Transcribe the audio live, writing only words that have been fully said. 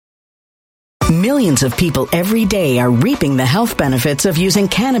Millions of people every day are reaping the health benefits of using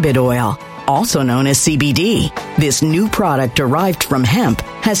cannabis oil, also known as CBD. This new product derived from hemp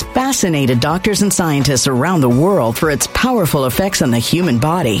has fascinated doctors and scientists around the world for its powerful effects on the human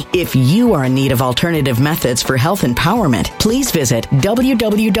body. If you are in need of alternative methods for health empowerment, please visit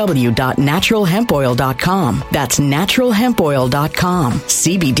www.naturalhempoil.com. That's naturalhempoil.com.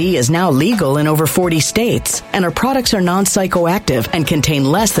 CBD is now legal in over 40 states, and our products are non-psychoactive and contain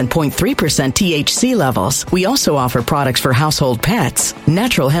less than 0.3% THC levels. We also offer products for household pets.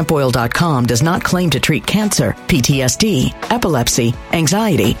 Naturalhempoil.com does not claim to treat cancer, PTSD, epilepsy,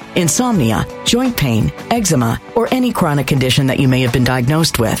 anxiety, insomnia, joint pain, eczema, or any chronic condition that you may have been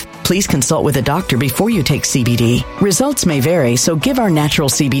diagnosed with. Please consult with a doctor before you take CBD. Results may vary, so give our natural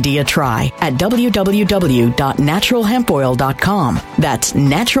CBD a try at www.naturalhempoil.com. That's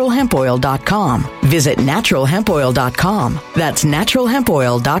naturalhempoil.com. Visit naturalhempoil.com. That's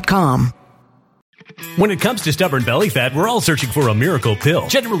naturalhempoil.com. When it comes to stubborn belly fat, we're all searching for a miracle pill.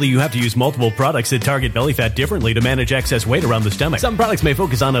 Generally, you have to use multiple products that target belly fat differently to manage excess weight around the stomach. Some products may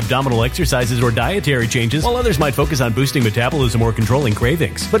focus on abdominal exercises or dietary changes, while others might focus on boosting metabolism or controlling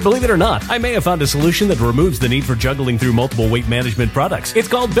cravings. But believe it or not, I may have found a solution that removes the need for juggling through multiple weight management products. It's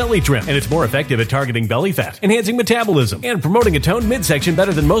called Belly Trim, and it's more effective at targeting belly fat, enhancing metabolism, and promoting a toned midsection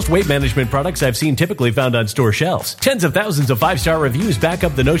better than most weight management products I've seen typically found on store shelves. Tens of thousands of 5-star reviews back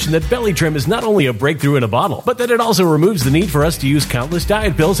up the notion that Belly Trim is not only a breakthrough in a bottle, but that it also removes the need for us to use countless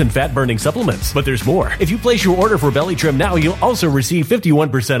diet pills and fat-burning supplements. But there's more. If you place your order for Belly Trim now, you'll also receive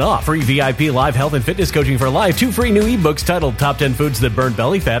 51% off, free VIP live health and fitness coaching for life, 2 free new ebooks titled Top 10 Foods That Burn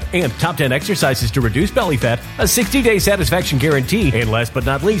Belly Fat and Top 10 Exercises to Reduce Belly Fat, a 60-day satisfaction guarantee, and last but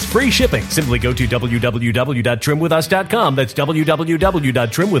not least, free shipping. Simply go to www.trimwithus.com. That's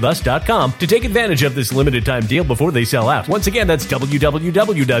www.trimwithus.com to take advantage of this limited time deal before they sell out. Once again, that's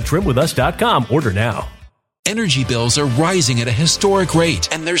www.trimwithus.com. Order now. Energy bills are rising at a historic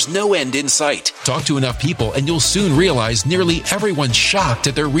rate, and there's no end in sight. Talk to enough people, and you'll soon realize nearly everyone's shocked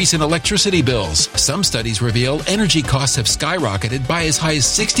at their recent electricity bills. Some studies reveal energy costs have skyrocketed by as high as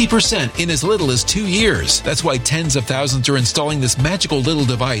 60% in as little as 2 years. That's why tens of thousands are installing this magical little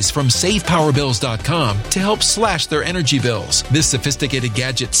device from SavePowerBills.com to help slash their energy bills. This sophisticated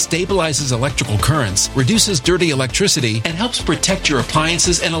gadget stabilizes electrical currents, reduces dirty electricity, and helps protect your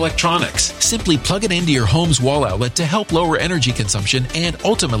appliances and electronics. Simply plug it into your home's wall outlet to help lower energy consumption and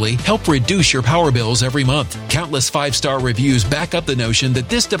ultimately help reduce your power bills every month. Countless 5-star reviews back up the notion that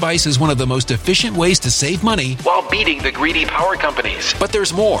this device is one of the most efficient ways to save money while beating the greedy power companies. But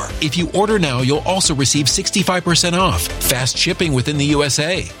there's more. If you order now, you'll also receive 65% off, fast shipping within the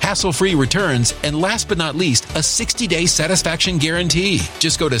USA, hassle-free returns, and last but not least, a 60-day satisfaction guarantee.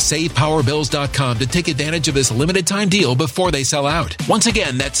 Just go to SavePowerBills.com to take advantage of this limited time deal before they sell out. Once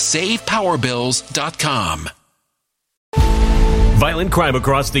again, that's SavePowerBills.com. Violent crime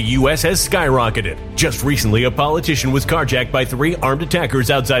across the U.S. has skyrocketed. Just recently, a politician was carjacked by 3 armed attackers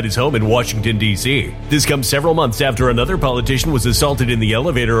outside his home in Washington, D.C. This comes several months after another politician was assaulted in the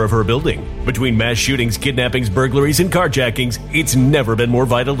elevator of her building. Between mass shootings, kidnappings, burglaries, and carjackings, it's never been more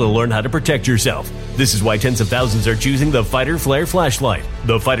vital to learn how to protect yourself. This is why tens of thousands are choosing the Fighter Flare flashlight.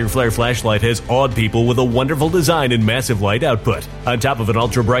 The Fighter Flare flashlight has awed people with a wonderful design and massive light output. On top of an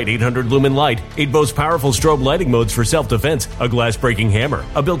ultra-bright 800-lumen light, it boasts powerful strobe lighting modes for self-defense, a glass-breaking hammer,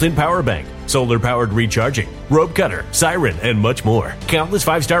 a built-in power bank, solar-powered recharging, rope cutter, siren, and much more. Countless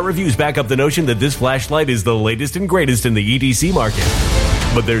 5-star reviews back up the notion that this flashlight is the latest and greatest in the EDC market.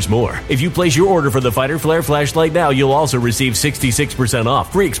 But there's more. If you place your order for the Fighter Flare flashlight now, you'll also receive 66%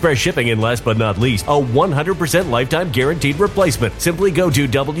 off, free express shipping, and last but not least, a 100% lifetime guaranteed replacement. Simply go to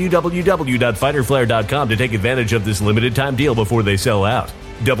www.fighterflare.com to take advantage of this limited time deal before they sell out.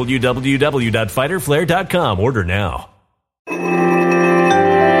 www.fighterflare.com. Order now.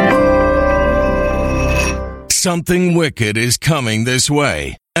 Something wicked is coming this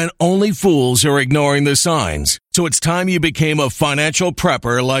way, and only fools are ignoring the signs. So it's time you became a financial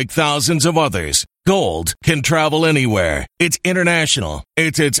prepper like thousands of others. Gold can travel anywhere. It's international.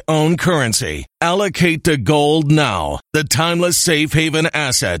 It's its own currency. Allocate to gold now, the timeless safe haven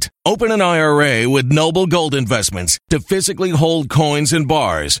asset. Open an IRA with Noble Gold Investments to physically hold coins and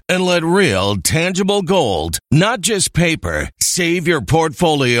bars and let real, tangible gold, not just paper, Save your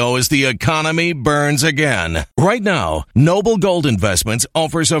portfolio as the economy burns again. Right now, Noble Gold Investments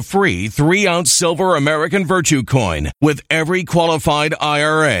offers a free 3-ounce silver American Virtue coin with every qualified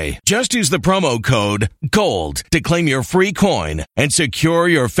IRA. Just use the promo code GOLD to claim your free coin and secure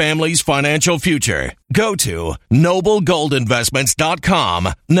your family's financial future. Go to noblegoldinvestments.com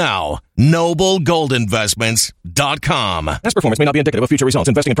now. noblegoldinvestments.com. Past performance may not be indicative of future results.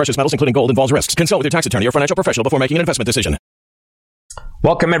 Investing in precious metals, including gold, involves risks. Consult with your tax attorney or financial professional before making an investment decision.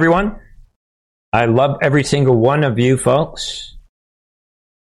 Welcome, everyone. I love every single one of you folks.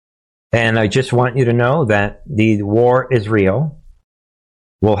 And I just want you to know that the war is real.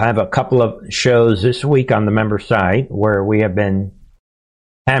 We'll have a couple of shows this week on the member side where we have been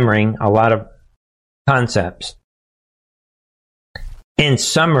hammering a lot of concepts. In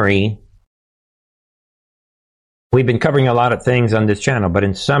summary, we've been covering a lot of things on this channel, but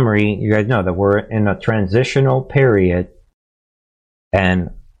in summary, you guys know that we're in a transitional period and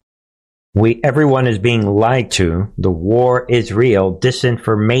everyone is being lied to. The war is real.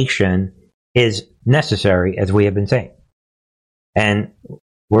 Disinformation is necessary, as we have been saying. And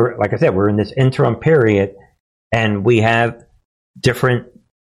we're, like I said, we're in this interim period and we have different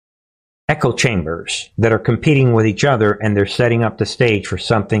echo chambers that are competing with each other, and they're setting up the stage for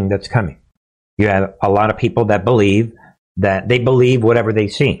something that's coming. You have a lot of people that believe whatever they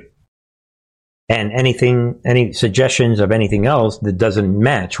see. And any suggestions of anything else that doesn't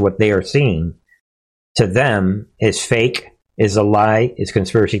match what they are seeing, to them is fake, is a lie, is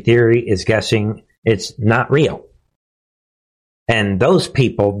conspiracy theory, is guessing, it's not real. And those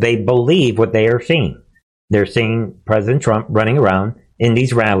people, they believe what they are seeing. They're seeing President Trump running around in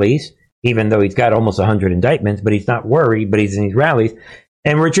these rallies, even though he's got almost 100 indictments, but he's not worried, but he's in these rallies.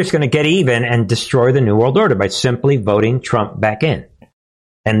 And we're just going to get even and destroy the New World Order by simply voting Trump back in.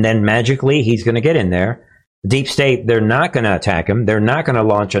 And then magically, he's going to get in there. Deep State, they're not going to attack him. They're not going to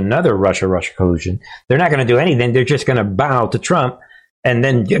launch another Russia collusion. They're not going to do anything. They're just going to bow to Trump. And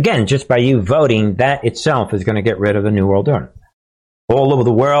then, again, just by you voting, that itself is going to get rid of the New World Order. All over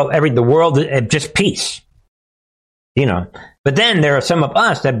the world, the world, just peace. You know. But then there are some of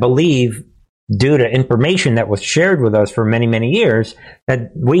us that believe, due to information that was shared with us for many, many years,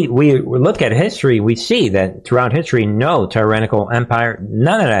 that we look at history, we see that throughout history, no tyrannical empire,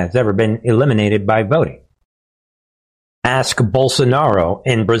 none of that has ever been eliminated by voting. Ask Bolsonaro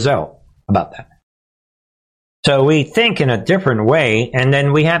in Brazil about that. So we think in a different way, and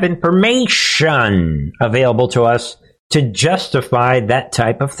then we have information available to us to justify that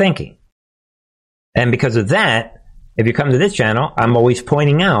type of thinking. And because of that, if you come to this channel, I'm always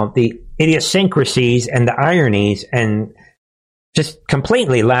pointing out the idiosyncrasies and the ironies and just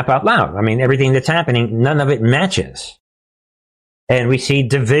completely laugh out loud. I mean, everything that's happening, none of it matches. And we see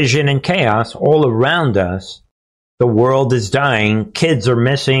division and chaos all around us. The world is dying. Kids are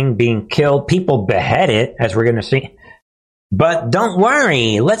missing, being killed, people beheaded, as we're going to see. But don't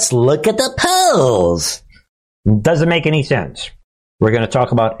worry. Let's look at the polls. Doesn't make any sense. We're going to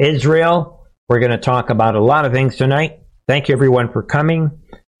talk about Israel. We're going to talk about a lot of things tonight. Thank you, everyone, for coming.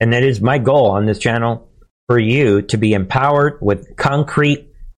 And that is my goal on this channel, for you to be empowered with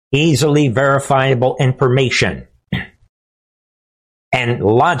concrete, easily verifiable information and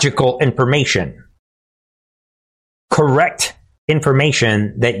logical information. Correct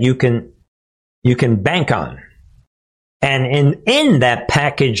information that you can bank on. And in that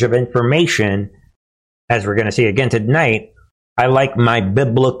package of information, as we're going to see again tonight, I like my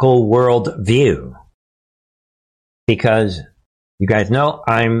biblical world view, because you guys know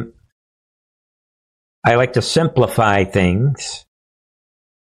I like to simplify things,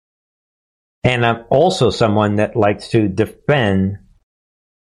 and I'm also someone that likes to defend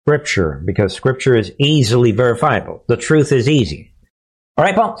Scripture, because Scripture is easily verifiable. The truth is easy. All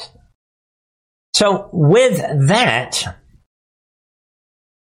right, folks? So with that,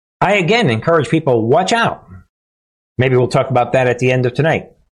 I again encourage people, watch out. Maybe we'll talk about that at the end of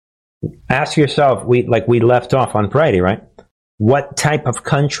tonight. Ask yourself, we left off on Friday, right? What type of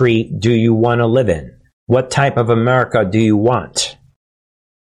country do you want to live in? What type of America do you want?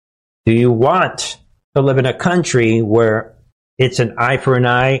 Do you want to live in a country where it's an eye for an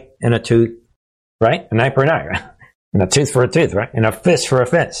eye and a tooth, right? An eye for an eye, right? And a tooth for a tooth, right? And a fist for a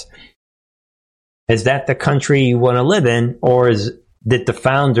fist. Is that the country you want to live in, or did the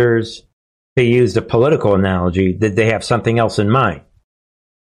founders, to use the political analogy, did they have something else in mind?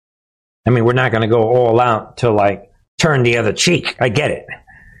 I mean, we're not going to go all out to turn the other cheek. I get it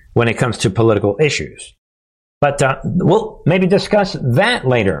when it comes to political issues. But we'll maybe discuss that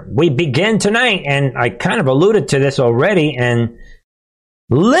later. We begin tonight, and I kind of alluded to this already, and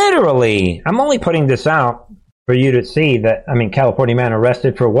literally, I'm only putting this out for you to see that, California man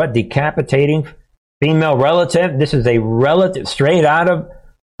arrested for what? Decapitating female relative. This is a relative straight out of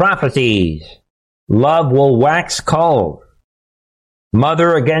prophecies. Love will wax cold.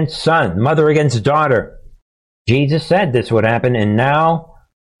 Mother against son, mother against daughter. Jesus said this would happen, and now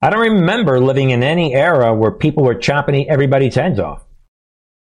I don't remember living in any era where people were chopping everybody's heads off.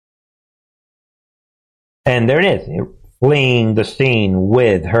 And there it is, fleeing the scene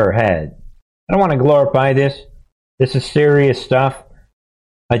with her head. I don't want to glorify this. This is serious stuff.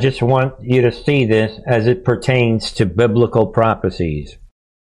 I just want you to see this as it pertains to biblical prophecies.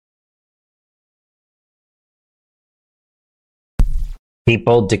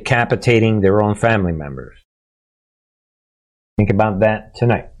 People decapitating their own family members. Think about that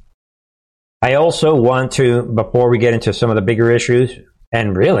tonight. I also want to, before we get into some of the bigger issues,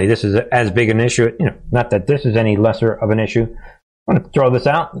 and really this is as big an issue, not that this is any lesser of an issue, I want to throw this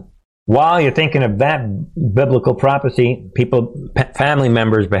out. While you're thinking of that biblical prophecy, people, family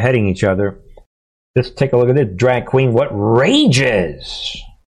members beheading each other, just take a look at this drag queen. What rages?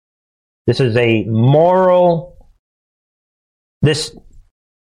 This is a moral, this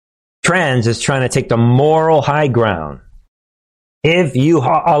trans is trying to take the moral high ground. If you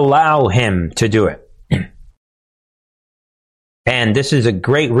allow him to do it. And this is a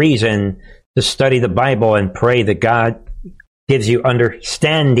great reason to study the Bible and pray that God gives you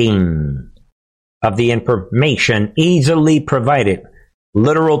understanding of the information easily provided.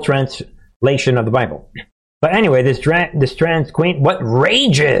 Literal translation of the Bible. But anyway, this trans queen, what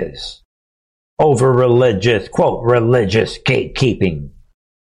rages over religious, quote, religious gatekeeping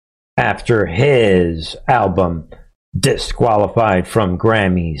after his album disqualified from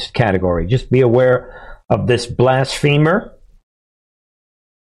Grammys category. Just be aware of this blasphemer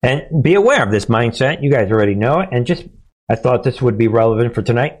and be aware of this mindset. You guys already know it, and just I thought this would be relevant for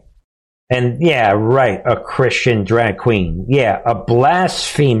tonight. And yeah, right, a Christian drag queen. Yeah, a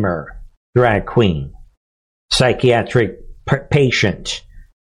blasphemer drag queen. Psychiatric patient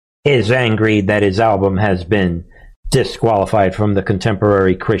is angry that his album has been disqualified from the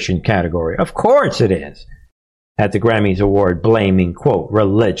contemporary Christian category. Of course it is. At the Grammys Award, blaming, quote,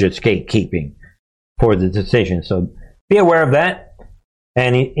 religious gatekeeping for the decision. So be aware of that.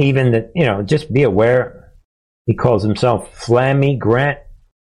 And even that, just be aware. He calls himself Flammy Grant,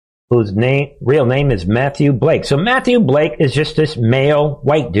 whose real name is Matthew Blake. So Matthew Blake is just this male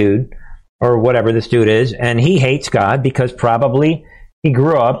white dude, or whatever this dude is, and he hates God because probably he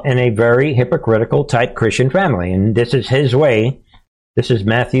grew up in a very hypocritical type Christian family. And this is his way. This is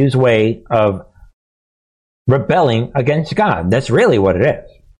Matthew's way of rebelling against God. That's really what it is.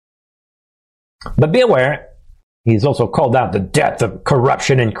 But be aware, he's also called out the depth of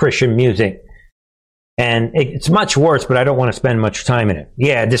corruption in Christian music. And it's much worse, but I don't want to spend much time in it.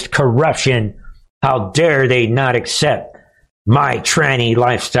 Yeah, this corruption, how dare they not accept my tranny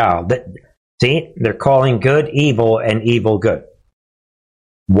lifestyle. See, they're calling good evil and evil good.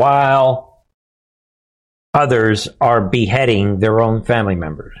 While others are beheading their own family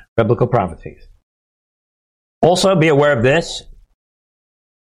members. Biblical prophecies. Also, be aware of this.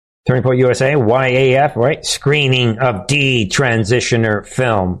 Turning Point USA, YAF, right? Screening of detransitioner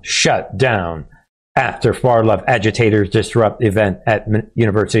film shut down after far-left agitators disrupt event at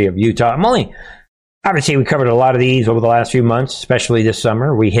University of Utah. Obviously, we covered a lot of these over the last few months, especially this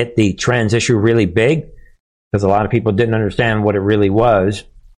summer. We hit the trans issue really big because a lot of people didn't understand what it really was.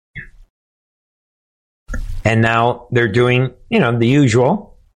 And now they're doing, the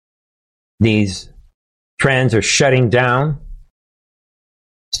usual. These trans are shutting down.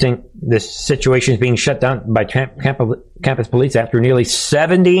 This situation is being shut down by campus police after nearly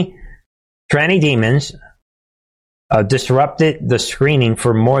 70 tranny demons disrupted the screening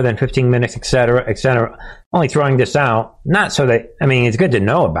for more than 15 minutes, etc., etc. Only throwing this out, not so that, it's good to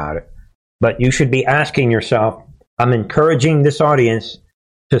know about it, but you should be asking yourself, I'm encouraging this audience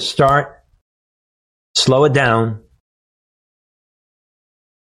to slow it down,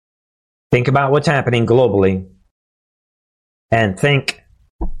 think about what's happening globally, and think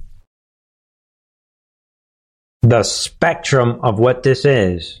the spectrum of what this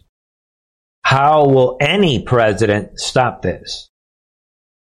is. How will any president stop this?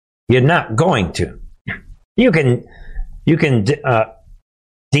 You're not going to. You can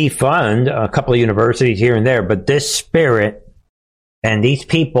defund a couple of universities here and there, but this spirit and these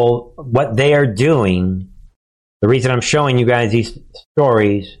people, what they are doing, the reason I'm showing you guys these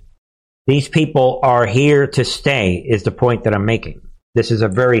stories, these people are here to stay, is the point that I'm making. This is a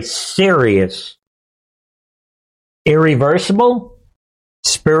very serious, irreversible,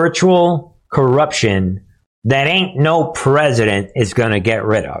 spiritual corruption that ain't no president is going to get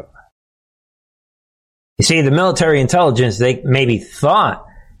rid of. You see, the military intelligence, they maybe thought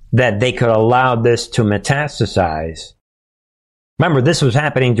that they could allow this to metastasize. Remember, this was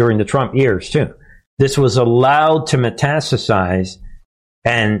happening during the Trump years, too. This was allowed to metastasize,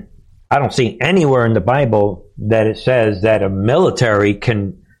 and I don't see anywhere in the Bible that it says that a military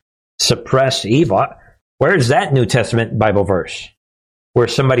can suppress evil. Where's that New Testament Bible verse where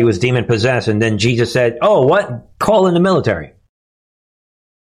somebody was demon-possessed and then Jesus said, oh, what? Call in the military.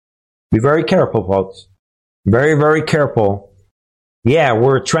 Be very careful, folks. Very, very careful. Yeah,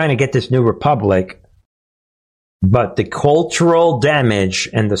 we're trying to get this new republic, but the cultural damage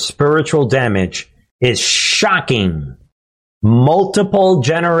and the spiritual damage is shocking. Multiple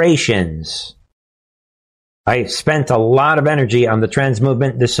generations. I spent a lot of energy on the trans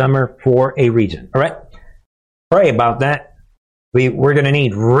movement this summer for a reason. All right? Pray about that. We're going to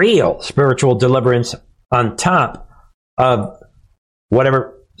need real spiritual deliverance on top of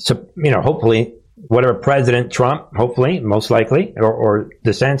whatever, hopefully, whatever President Trump, hopefully, most likely, or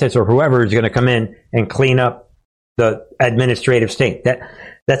DeSantis or whoever is going to come in and clean up the administrative state.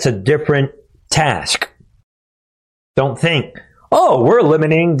 That's a different task. Don't think, oh, we're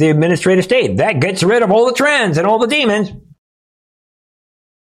eliminating the administrative state. That gets rid of all the trans and all the demons.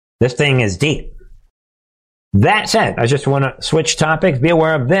 This thing is deep. That said, I just want to switch topics. Be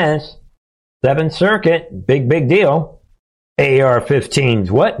aware of this. Seventh Circuit, big deal.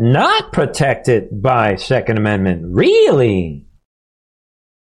 AR-15s, what? Not protected by Second Amendment. Really?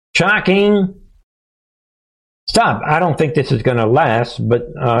 Shocking. Stop. I don't think this is going to last, but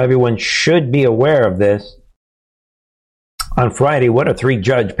everyone should be aware of this. On Friday, what a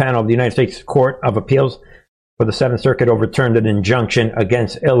three-judge panel of the United States Court of Appeals for the Seventh Circuit overturned an injunction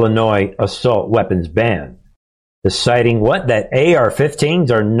against Illinois assault weapons ban, deciding what? That AR-15s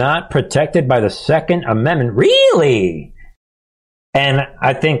are not protected by the Second Amendment. Really? And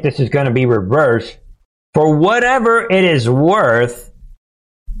I think this is going to be reversed. For whatever it is worth,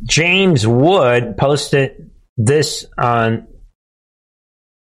 James Wood posted this on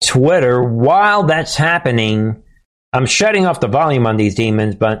Twitter. While that's happening, I'm shutting off the volume on these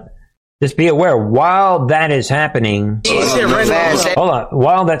demons, but just be aware, while that is happening, hold on,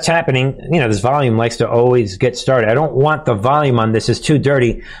 while that's happening, this volume likes to always get started. I don't want the volume on this, it's too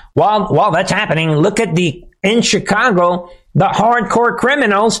dirty. While that's happening, look at in Chicago, the hardcore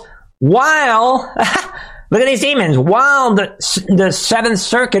criminals, while, look at these demons, while the Seventh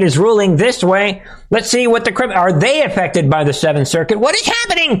Circuit is ruling this way, let's see what are they affected by the Seventh Circuit? What is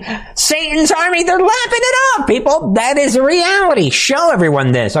happening? Satan's army, they're lapping it up, people. That is a reality. Show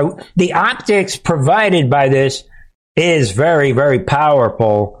everyone this. The optics provided by this is very, very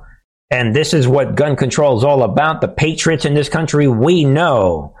powerful. And this is what gun control is all about. The patriots in this country, we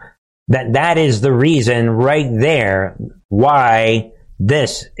know that is the reason right there why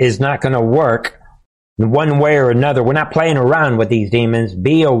this is not going to work one way or another. We're not playing around with these demons.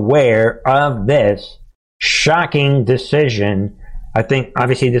 Be aware of this shocking decision. I think,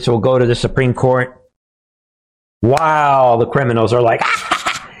 obviously, this will go to the Supreme Court. While the criminals are like,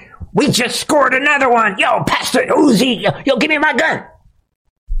 we just scored another one. Yo, Pastor Uzi, yo, give me my gun.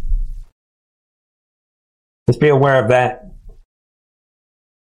 Just be aware of that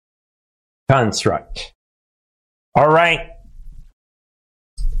construct. All right.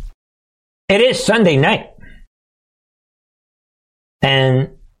 It is Sunday night.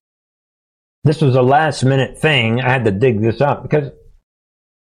 And this was a last minute thing. I had to dig this up because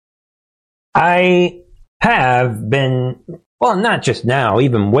I have been, well, not just now,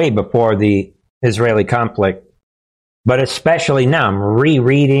 even way before the Israeli conflict, but especially now. I'm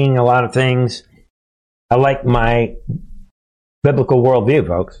rereading a lot of things. I like my biblical worldview,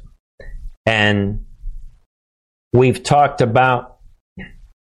 folks. And we've talked about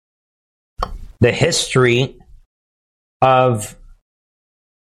the history of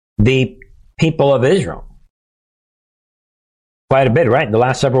the people of Israel quite a bit, right? In the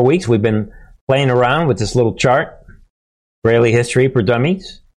last several weeks, we've been playing around with this little chart, Israeli history for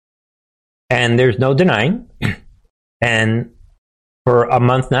dummies, and there's no denying. And for a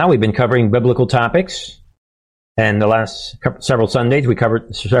month now, we've been covering biblical topics, and the last several Sundays, we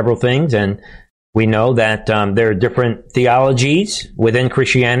covered several things, and we know that there are different theologies within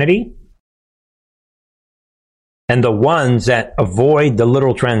Christianity. And the ones that avoid the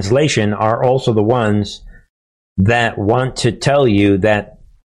literal translation are also the ones that want to tell you that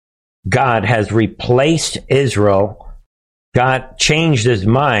God has replaced Israel. God changed his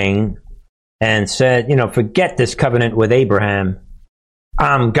mind and said, forget this covenant with Abraham.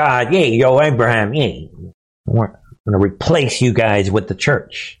 I'm God. Yay, yo, Abraham. Yay. We're going to replace you guys with the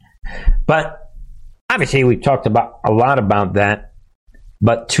church. But obviously, we've talked about a lot about that.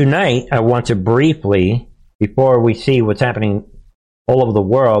 But tonight, I want to briefly before we see what's happening all over the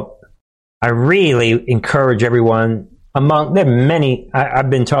world, I really encourage everyone. There are many. I've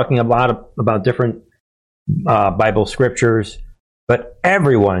been talking a lot about different Bible scriptures, but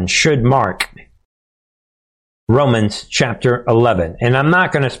everyone should mark Romans chapter 11. And I'm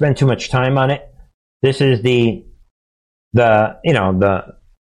not going to spend too much time on it. This is the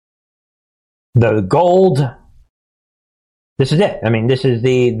gold. This is it. I mean, this is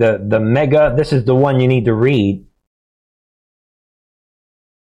the mega. This is the one you need to read.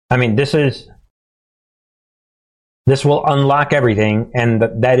 I mean, this will unlock everything, and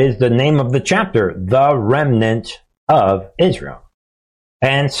that is the name of the chapter, the remnant of Israel.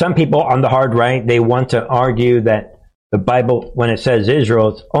 And some people on the hard right, they want to argue that the Bible, when it says Israel,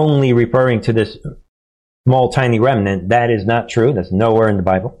 it's only referring to this small, tiny remnant. That is not true. That's nowhere in the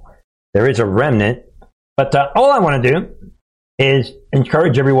Bible. There is a remnant. But all I want to do is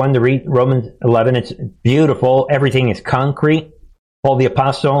encourage everyone to read Romans 11. It's beautiful. Everything is concrete. Paul the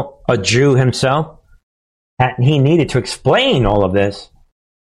Apostle, a Jew himself, he needed to explain all of this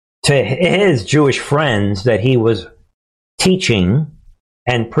to his Jewish friends that he was teaching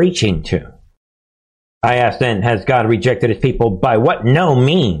and preaching to. I asked then, has God rejected his people? By what? No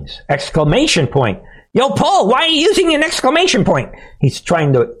means! Exclamation point. Yo, Paul, why are you using an exclamation point? He's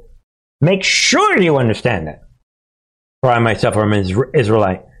trying to make sure you understand that. For I myself am an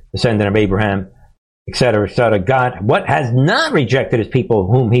Israelite, descendant of Abraham, etc., etc. God, what has not rejected his people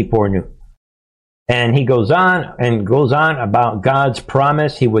whom he foreknew? And he goes on about God's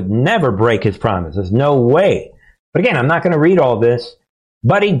promise. He would never break his promise. There's no way. But again, I'm not going to read all this.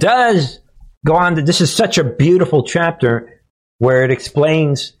 But he does go on to, this is such a beautiful chapter where it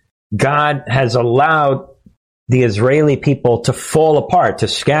explains God has allowed the Israeli people to fall apart, to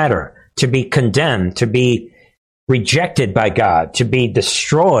scatter, to be condemned, to be rejected by God, to be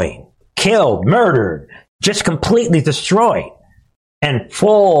destroyed, killed, murdered, just completely destroyed, and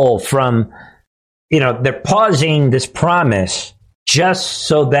fall from, they're pausing this promise just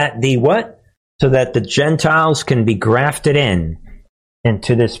so that so that the Gentiles can be grafted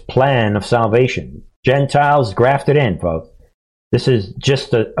into this plan of salvation. Gentiles grafted in, folks. This is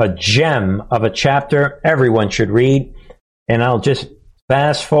just a gem of a chapter everyone should read. And I'll just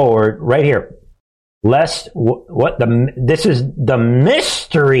fast forward right here. This is the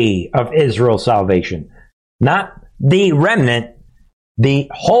mystery of Israel's salvation, not the remnant, the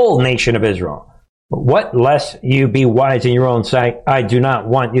whole nation of Israel. What, lest you be wise in your own sight, I do not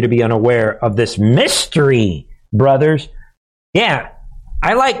want you to be unaware of this mystery, brothers. Yeah,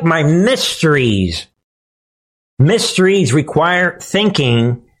 I like my mysteries. Mysteries require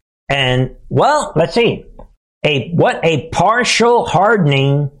thinking, and, well, let's see. A partial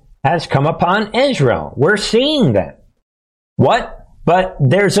hardening has come upon Israel. We're seeing that. What? But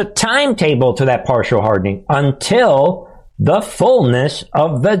there's a timetable to that partial hardening until the fullness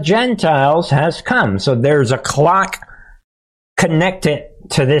of the Gentiles has come. So there's a clock connected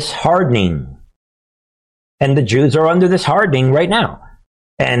to this hardening. And the Jews are under this hardening right now.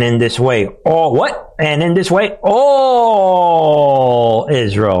 And in this way, all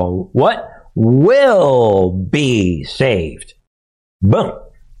Israel, will be saved. Boom.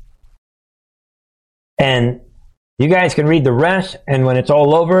 And you guys can read the rest, and when it's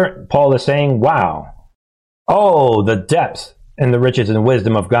all over, Paul is saying, wow. Oh, the depth and the riches and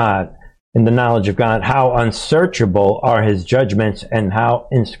wisdom of God and the knowledge of God. How unsearchable are his judgments and how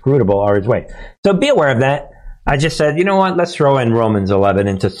inscrutable are his ways. So be aware of that. I just said, you know what? Let's throw in Romans 11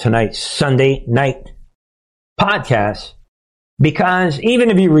 into tonight's Sunday night podcast, because even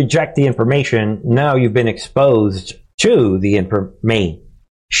if you reject the information, now you've been exposed to the information.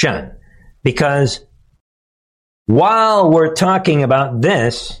 Because while we're talking about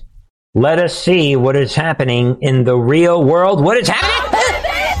this, let us see what is happening in the real world. What is happening?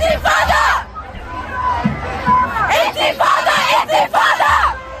 Intifada!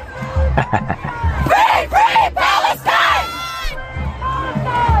 Free, free Palestine!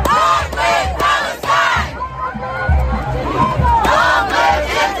 Long live Palestine! Long live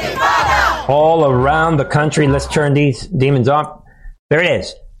Intifada! All around the country, let's turn these demons off. There it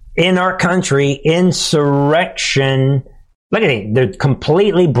is. In our country, insurrection. Look at it. They're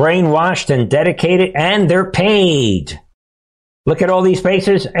completely brainwashed and dedicated, and they're paid. Look at all these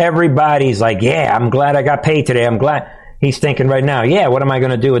faces. Everybody's like, yeah, I'm glad I got paid today. I'm glad. He's thinking right now, yeah, what am I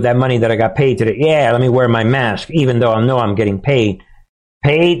going to do with that money that I got paid today? Yeah, let me wear my mask, even though I know I'm getting paid.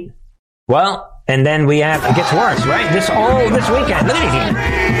 Paid? Well, and then it gets worse, right? This weekend. Look at it.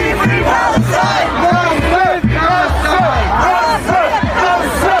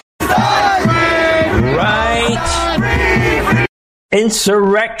 Right.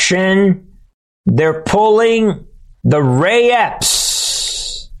 Insurrection. They're pulling the Ray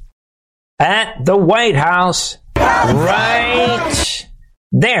Epps at the White House right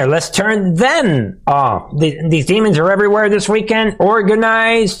there. Let's turn them off. These demons are everywhere this weekend,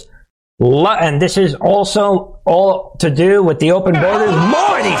 organized. And this is also all to do with the open borders.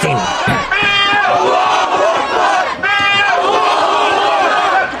 More of these demons.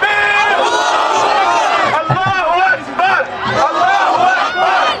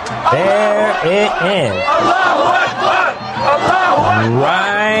 There it is.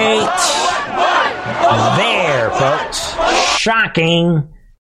 Right there, folks. Shocking.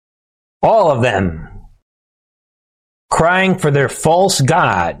 All of them crying for their false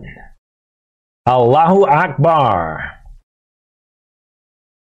god. Allahu Akbar.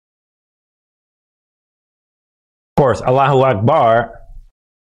 Of course, Allahu Akbar.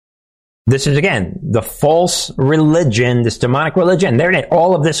 This is, again, the false religion, this demonic religion. There it is.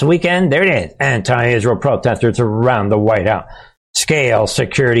 All of this weekend, there it is. Anti-Israel protesters around the White House. Scale,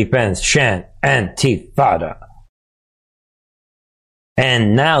 security fence, chant, Antifada.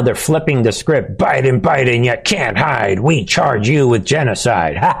 And now they're flipping the script. Biden, you can't hide. We charge you with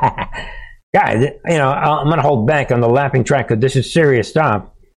genocide. Guys, I'm going to hold back on the laughing track because this is serious stuff.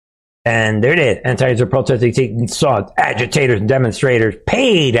 And there it is. Anti-Israel protesters saw agitators and demonstrators,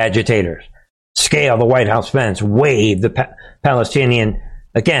 paid agitators, scale the White House fence, wave the Palestinian,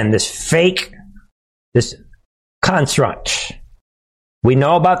 again, this fake, this construct. We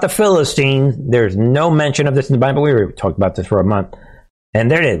know about the Philistines. There's no mention of this in the Bible. We talked about this for a month. And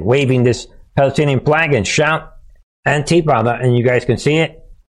there it is, waving this Palestinian flag and shout Antifada, and you guys can see it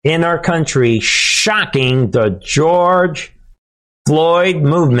in our country, shocking the George Floyd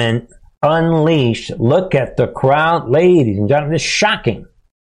movement unleashed. Look at the crowd, ladies and gentlemen. This is shocking.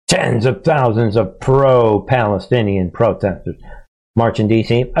 Tens of thousands of pro-Palestinian protesters marching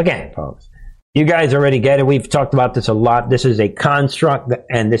D.C. Again, folks, you guys already get it. We've talked about this a lot. This is a construct,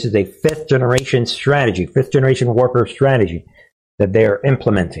 and this is a fifth-generation strategy, fifth-generation warfare strategy that they are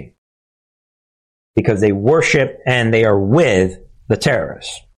implementing because they worship and they are with the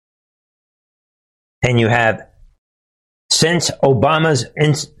terrorists. And you have, since Obama's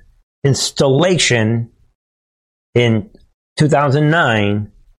installation in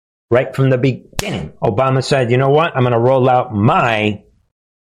 2009, right from the beginning, Obama said, you know what, I'm going to roll out my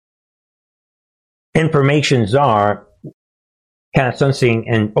information czar, Cass Sunstein.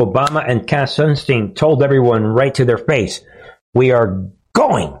 And Obama and Cass Sunstein told everyone right to their face, we are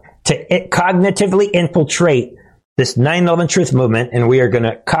going to cognitively infiltrate this 9/11 truth movement, and we are going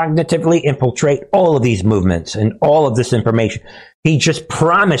to cognitively infiltrate all of these movements and all of this information. He just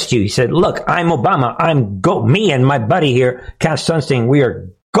promised you. He said, look, I'm Obama. Me and my buddy here, Cass Sunstein, we are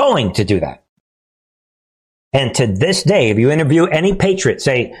going to do that. And to this day, if you interview any patriot,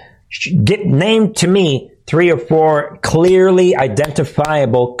 say, name to me 3 or 4 clearly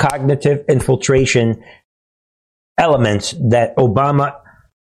identifiable cognitive infiltration elements that Obama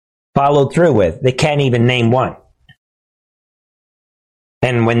followed through with. They can't even name one.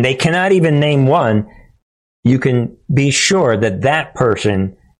 And when they cannot even name one, you can be sure that that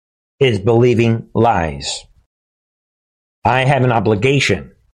person is believing lies. I have an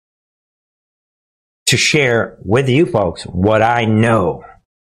obligation to share with you folks what I know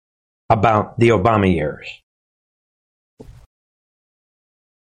about the Obama years.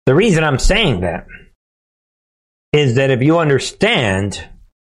 The reason I'm saying that is that if you understand,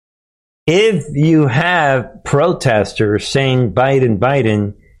 if you have protesters saying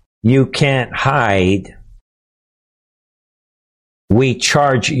Biden, you can't hide, we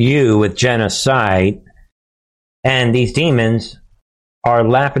charge you with genocide, and these demons are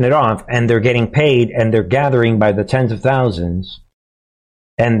laughing it off, and they're getting paid, and they're gathering by the tens of thousands,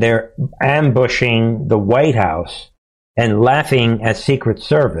 and they're ambushing the White House and laughing at Secret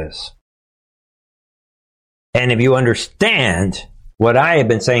Service. And if you understand what I have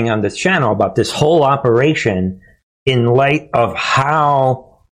been saying on this channel about this whole operation in light of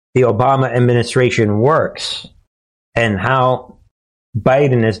how the Obama administration works and how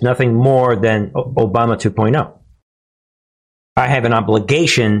Biden is nothing more than Obama 2.0, I have an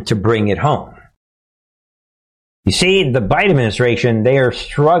obligation to bring it home. You see, the Biden administration, they are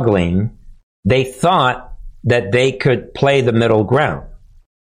struggling. They thought that they could play the middle ground.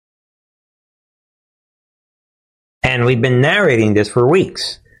 And we've been narrating this for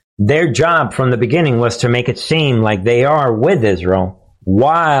weeks. Their job from the beginning was to make it seem like they are with Israel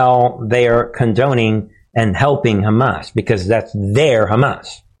while they are condoning and helping Hamas, because that's their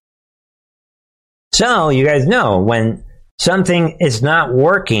Hamas. So you guys know when something is not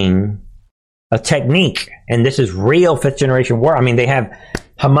working, a technique, and this is real fifth generation war. I mean, they have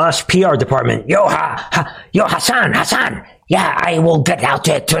Hamas PR department. Yo, Hassan. Yeah, I will get out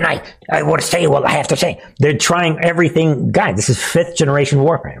there tonight. I will say what I have to say. They're trying everything. Guys, this is fifth generation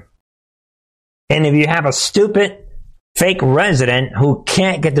warfare. And if you have a stupid fake resident who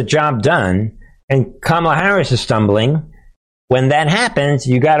can't get the job done and Kamala Harris is stumbling, when that happens,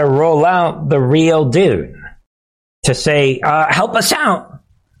 you got to roll out the real dude to say, help us out.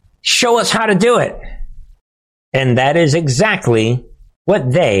 Show us how to do it. And that is exactly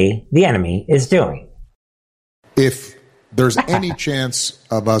what the enemy, is doing. If there's any chance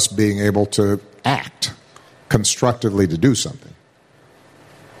of us being able to act constructively to do something,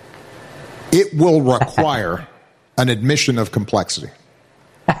 it will require an admission of complexity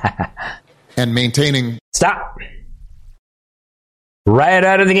and maintaining. Stop. Right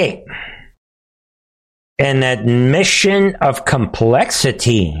out of the gate. An admission of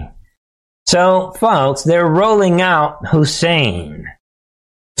complexity. So, folks, they're rolling out Hussein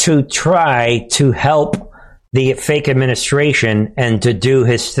to try to help the fake administration and to do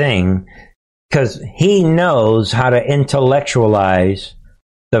his thing, because he knows how to intellectualize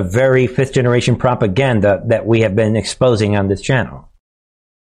the very fifth generation propaganda that we have been exposing on this channel.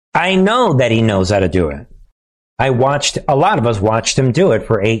 I know that he knows how to do it. A lot of us watched him do it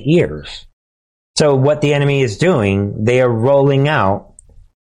for 8 years. So what the enemy is doing, they are rolling out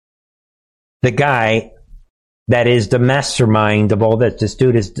the guy that is the mastermind of all this. This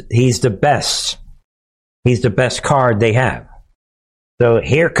dude he's the best. He's the best card they have. So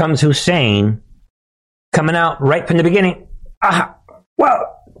here comes Hussein coming out right from the beginning.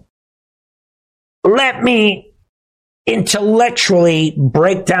 Well, let me intellectually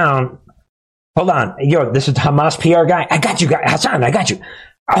break down. Hold on. This is the Hamas PR guy. I got you, guys. Hassan, I got you.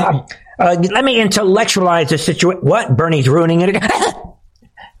 Let me intellectualize the situation. What? Bernie's ruining it again?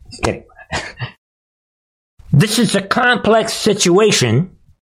 Just kidding. This is a complex situation.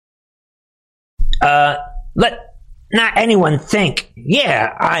 Let not anyone think,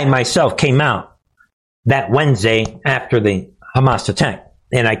 I myself came out that Wednesday after the Hamas attack,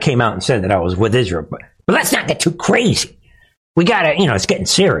 and I came out and said that I was with Israel. But let's not get too crazy. We gotta, it's getting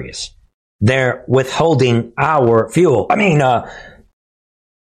serious. They're withholding our fuel.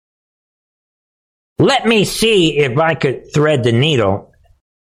 Let me see if I could thread the needle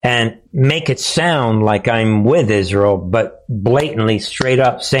and make it sound like I'm with Israel, but blatantly straight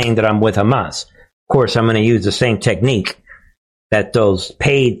up saying that I'm with Hamas. Of course, I'm going to use the same technique that those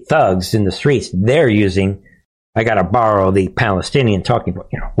paid thugs in the streets, they're using. I got to borrow the Palestinian talking point,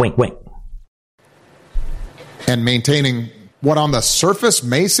 wink, wink. And maintaining what on the surface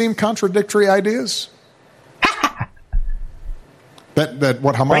may seem contradictory ideas. that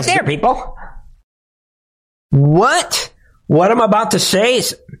what Hamas... Right there, people. What I'm about to say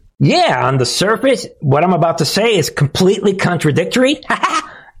is, on the surface, what I'm about to say is completely contradictory.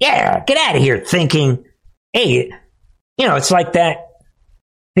 Yeah, get out of here thinking, hey, it's like that.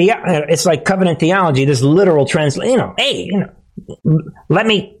 It's like covenant theology, this literal translation. Let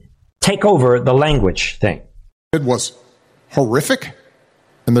me take over the language thing. It was horrific,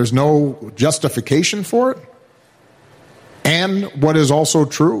 and there's no justification for it. And what is also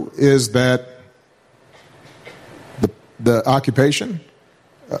true is that the occupation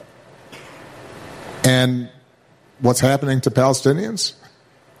and what's happening to Palestinians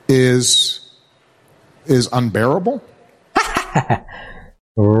is unbearable.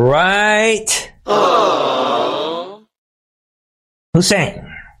 Right. Oh.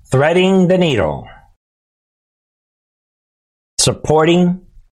 Hussein, threading the needle, supporting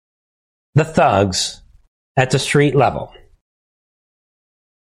the thugs at the street level.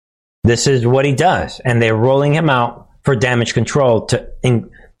 This is what he does, and they're rolling him out for damage control to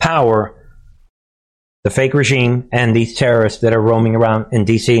empower the fake regime and these terrorists that are roaming around in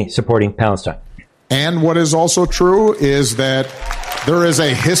D.C. supporting Palestine. And what is also true is that there is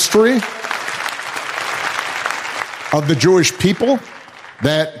a history of the Jewish people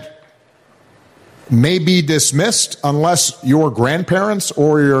that may be dismissed unless your grandparents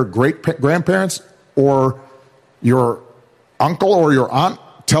or your great-grandparents or your uncle or your aunt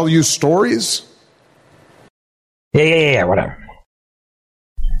tell you stories. Yeah, whatever.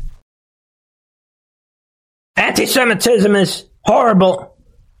 Anti-Semitism is horrible,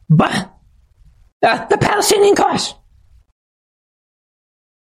 but the Palestinian cause.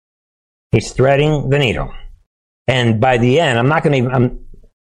 He's threading the needle. And by the end,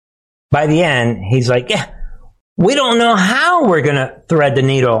 by the end, he's like, we don't know how we're going to thread the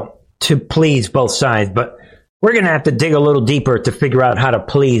needle to please both sides, but we're going to have to dig a little deeper to figure out how to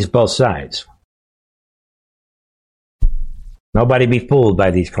please both sides. Nobody be fooled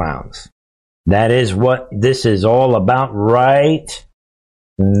by these clowns. That is what this is all about right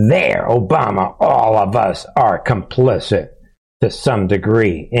there, Obama, all of us are complicit to some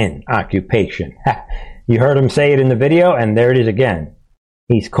degree in occupation. You heard him say it in the video, and there it is again.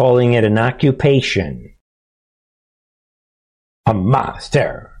 He's calling it an occupation. Hamas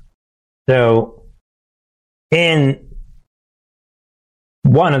terror. So, in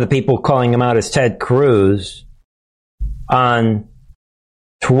one of the people calling him out is Ted Cruz on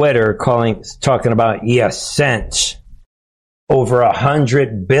Twitter, talking about, sent over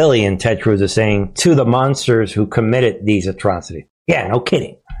 100 billion, Ted Cruz is saying, to the monsters who committed these atrocities. Yeah, no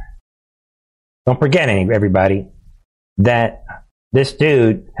kidding. Don't forget, everybody, that this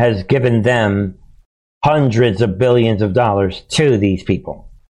dude has given them hundreds of billions of dollars to these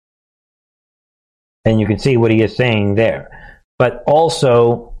people. And you can see what he is saying there. But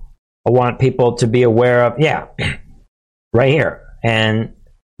also, I want people to be aware of, right here, and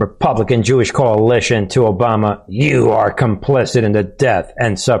Republican Jewish coalition to Obama, you are complicit in the death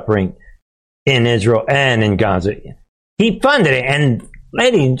and suffering in Israel and in Gaza. He funded it, and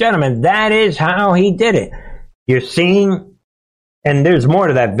ladies and gentlemen, that is how he did it. You're seeing, and there's more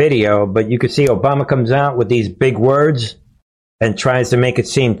to that video, but you can see Obama comes out with these big words and tries to make it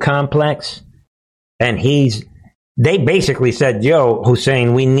seem complex, and they basically said,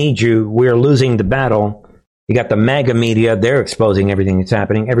 Hussein, we need you, we're losing the battle. You got the MAGA media, they're exposing everything that's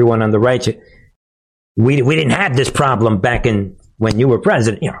happening. Everyone on the right, we didn't have this problem back when you were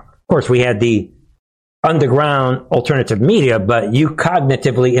president. Of course, we had the underground alternative media, but you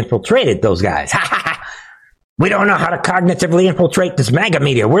cognitively infiltrated those guys. We don't know how to cognitively infiltrate this MAGA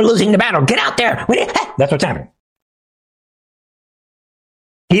media. We're losing the battle. Get out there. That's what's happening.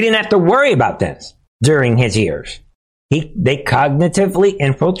 He didn't have to worry about this during his years. They cognitively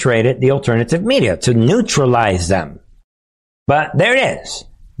infiltrated the alternative media to neutralize them. But there it is.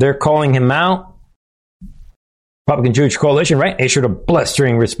 They're calling him out. Republican Jewish Coalition, right, issued a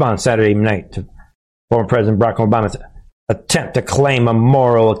blistering response Saturday night to former President Barack Obama's attempt to claim a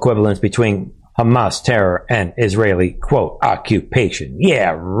moral equivalence between Hamas terror and Israeli, quote, occupation.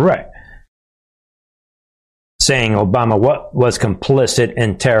 Yeah, right. Saying Obama was complicit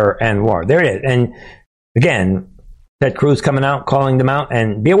in terror and war. There it is. And again, Ted Cruz coming out, calling them out,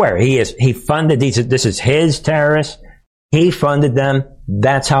 and be aware, he funded these. This is his terrorists. He funded them.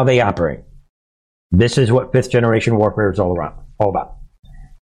 That's how they operate. This is what fifth generation warfare is all about.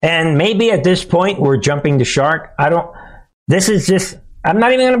 And maybe at this point we're jumping the shark. I'm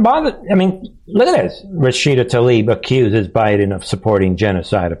not even going to bother. I mean, look at this. Rashida Tlaib accuses Biden of supporting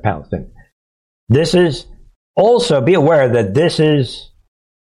genocide of Palestine. This is also, be aware that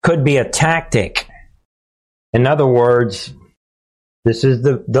could be a tactic. In other words, this is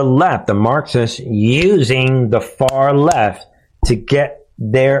the left, the Marxists, using the far left to get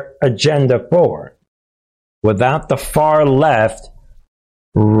their agenda forward. Without the far left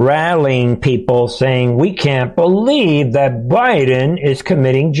rallying people saying, we can't believe that Biden is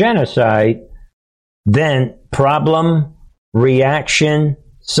committing genocide, then problem, reaction,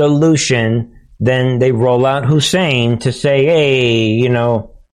 solution, then they roll out Hussein to say, hey,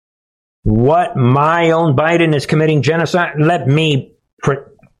 what, my own Biden is committing genocide? Let me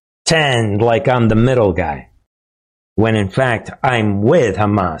pretend like I'm the middle guy, when in fact I'm with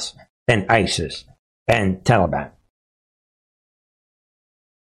Hamas and ISIS and Taliban.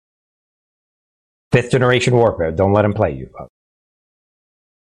 Fifth generation warfare. Don't let them play you, folks.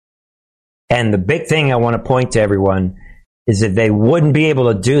 And the big thing I want to point to everyone is that they wouldn't be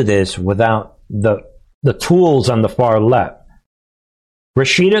able to do this without the tools on the far left.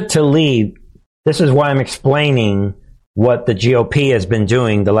 Rashida Tlaib, this is why I'm explaining what the GOP has been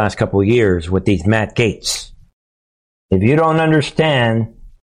doing the last couple of years with these Matt Gaetz. If you don't understand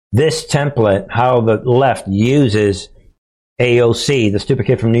this template, how the left uses AOC, the stupid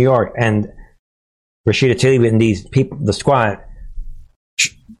kid from New York, and Rashida Tlaib and these people, the squad,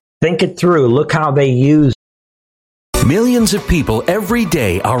 think it through. Look how they use. Millions of people every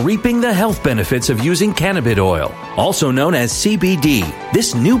day are reaping the health benefits of using cannabis oil, also known as CBD.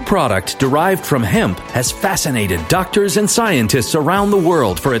 This new product derived from hemp has fascinated doctors and scientists around the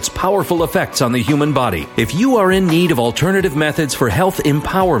world for its powerful effects on the human body. If you are in need of alternative methods for health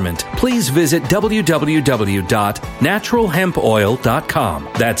empowerment, please visit www.naturalhempoil.com.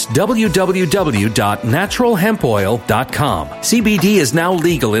 That's www.naturalhempoil.com. CBD is now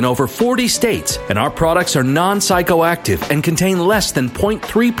legal in over 40 states, and our products are non-psychoactive active and contain less than 0.3%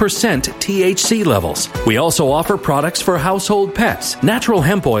 THC levels. We also offer products for household pets.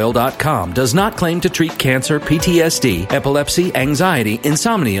 NaturalHempOil.com does not claim to treat cancer, PTSD, epilepsy, anxiety,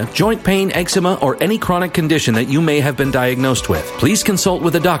 insomnia, joint pain, eczema, or any chronic condition that you may have been diagnosed with. Please consult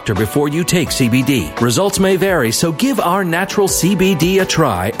with a doctor before you take CBD. Results may vary, so give our natural CBD a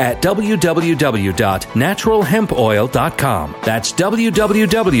try at www.naturalhempoil.com. That's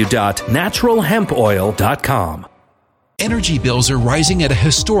www.naturalhempoil.com. Energy bills are rising at a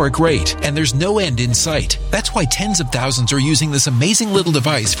historic rate, and there's no end in sight. That's why tens of thousands are using this amazing little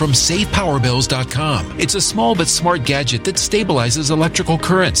device from SavePowerBills.com. It's a small but smart gadget that stabilizes electrical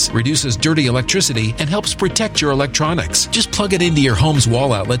currents, reduces dirty electricity, and helps protect your electronics. Just plug it into your home's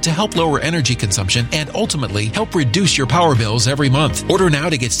wall outlet to help lower energy consumption and ultimately help reduce your power bills every month. Order now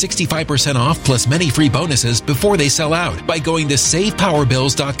to get 65% off plus many free bonuses before they sell out by going to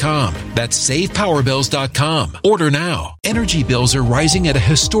SavePowerBills.com. That's SavePowerBills.com. Order now. Energy bills are rising at a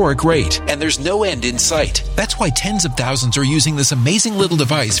historic rate, and there's no end in sight. That's why tens of thousands are using this amazing little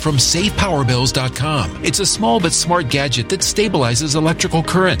device from SavePowerBills.com. It's a small but smart gadget that stabilizes electrical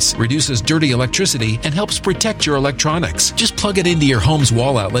currents, reduces dirty electricity, and helps protect your electronics. Just plug it into your home's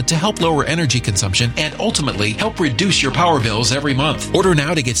wall outlet to help lower energy consumption and ultimately help reduce your power bills every month. Order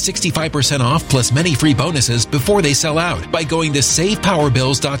now to get 65% off plus many free bonuses before they sell out by going to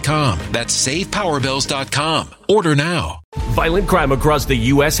SavePowerBills.com. That's SavePowerBills.com. Order now. Violent crime across the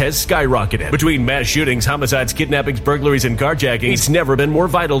U.S. has skyrocketed. Between mass shootings, homicides, kidnappings, burglaries, and carjackings, it's never been more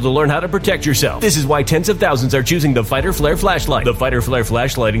vital to learn how to protect yourself. This is why tens of thousands are choosing the Fighter Flare flashlight. The Fighter Flare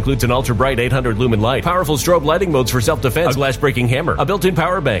flashlight includes an ultra-bright 800-lumen light, powerful strobe lighting modes for self-defense, a glass-breaking hammer, a built-in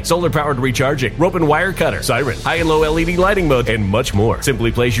power bank, solar-powered recharging, rope and wire cutter, siren, high and low LED lighting mode, and much more.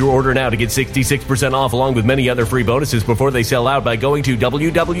 Simply place your order now to get 66% off along with many other free bonuses before they sell out by going to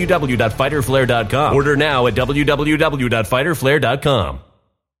www.fighterflare.com. Order now at www.fighterflare.com.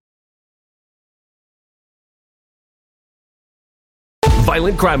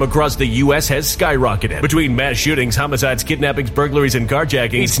 Violent crime across the U.S. has skyrocketed. Between mass shootings, homicides, kidnappings, burglaries, and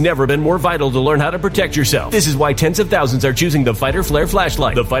carjackings, it's never been more vital to learn how to protect yourself. This is why tens of thousands are choosing the Fighter Flare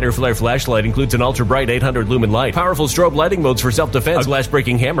flashlight. The Fighter Flare flashlight includes an ultra-bright 800-lumen light, powerful strobe lighting modes for self-defense, a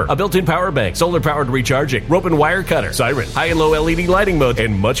glass-breaking hammer, a built-in power bank, solar-powered recharging, rope and wire cutter, siren, high and low LED lighting mode,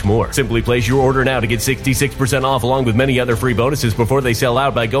 and much more. Simply place your order now to get 66% off along with many other free bonuses before they sell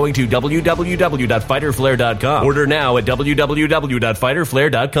out by going to www.fighterflare.com. Order now at www.fighterflare.com.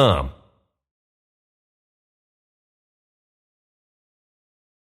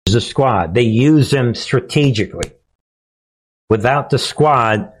 The squad, they use them strategically. Without the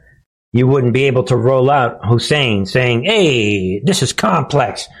squad, you wouldn't be able to roll out Hussein saying, hey, this is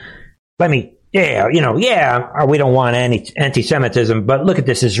complex. We don't want anti-Semitism, but look at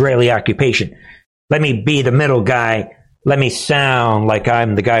this Israeli occupation. Let me be the middle guy. Let me sound like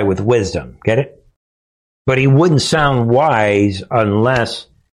I'm the guy with wisdom. Get it? But he wouldn't sound wise unless,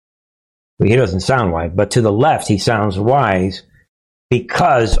 well, he doesn't sound wise, but to the left he sounds wise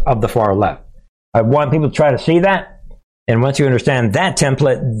because of the far left. I want people to try to see that, and once you understand that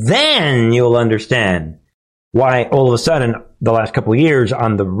template, then you'll understand why all of a sudden, the last couple of years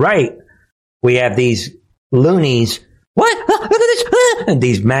on the right, we have these loonies, what? Look at this! And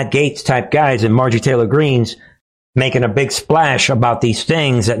these Matt Gaetz type guys and Marjorie Taylor Greenes making a big splash about these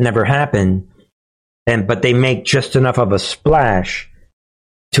things that never happened. But they make just enough of a splash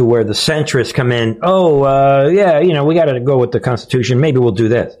to where the centrists come in. We got to go with the Constitution. Maybe we'll do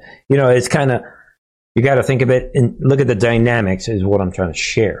this. It's kind of, you got to think of it and look at the dynamics is what I'm trying to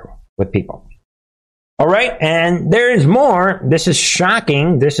share with people. All right. And there is more. This is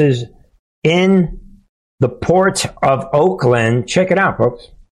shocking. This is in the port of Oakland. Check it out, folks.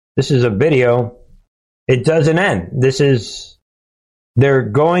 This is a video. It doesn't end. They're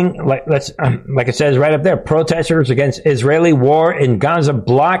going, like it says right up there, protesters against Israeli war in Gaza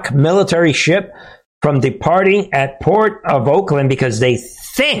block military ship from departing at Port of Oakland because they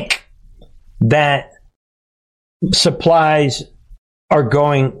think that supplies are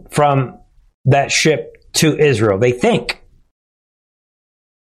going from that ship to Israel. They think.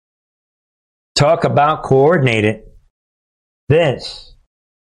 Talk about coordinated. This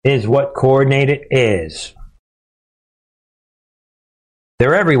is what coordinated is.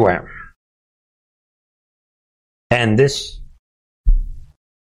 They're everywhere. And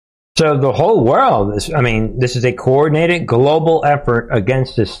so the whole world, this is a coordinated global effort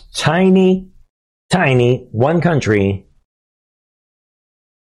against this tiny one country.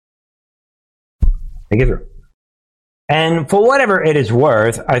 They get through. And for whatever it is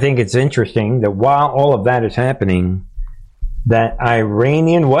worth, I think it's interesting that while all of that is happening, that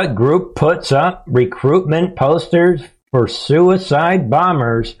Iranian what group puts up recruitment posters for suicide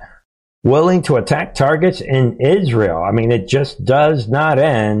bombers willing to attack targets in Israel. I mean, it just does not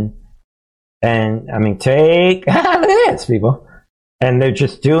end. And I mean, look at this, people. And they're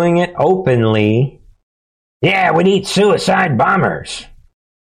just doing it openly. Yeah, we need suicide bombers.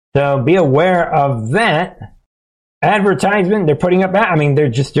 So be aware of that. Advertisement they're putting up. I mean, they're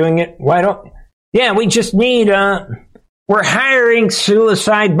just doing it. Why don't? Yeah, we just need. We're hiring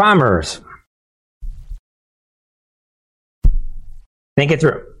suicide bombers. Think it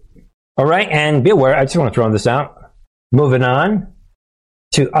through. All right, and be aware. I just want to throw this out. Moving on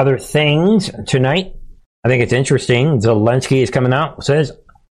to other things tonight. I think it's interesting. Zelensky is coming out, says,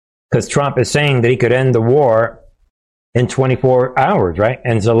 because Trump is saying that he could end the war in 24 hours, right?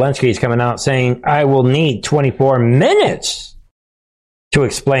 And Zelensky is coming out saying, I will need 24 minutes to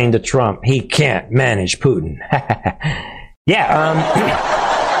explain to Trump he can't manage Putin. Yeah,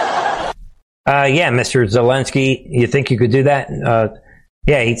 Mr. Zelensky, you think you could do that?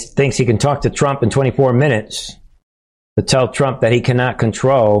 Yeah, he thinks he can talk to Trump in 24 minutes to tell Trump that he cannot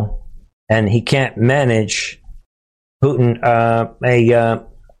control and he can't manage Putin.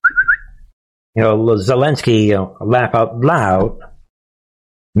 Zelensky, laugh out loud.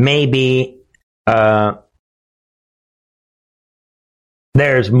 Maybe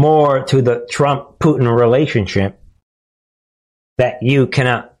there's more to the Trump-Putin relationship that you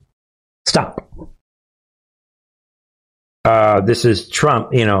cannot stop. This is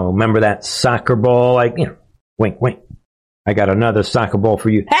Trump, remember that soccer ball? Like, wink, wink. I got another soccer ball for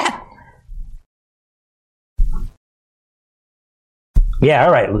you. Yeah,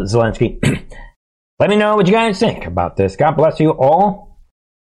 all right, Zelensky. Let me know what you guys think about this. God bless you all.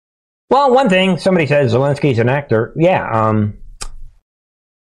 Well, one thing, somebody says Zelensky's an actor. Yeah,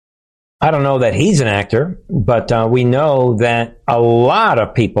 I don't know that he's an actor, but we know that a lot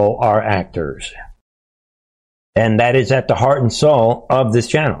of people are actors. And that is at the heart and soul of this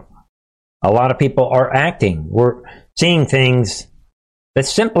channel. A lot of people are acting. We're seeing things that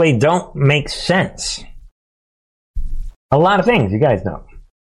simply don't make sense. A lot of things, you guys know.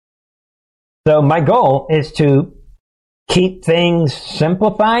 So my goal is to keep things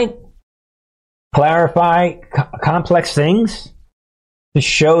simplified, clarify complex things, to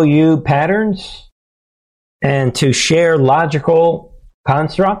show you patterns, and to share logical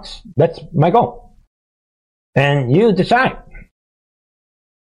constructs. That's my goal. And you decide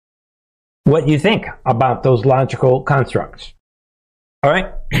what you think about those logical constructs. All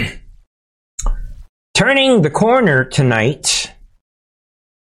right? Turning the corner tonight,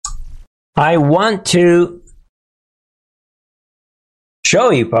 I want to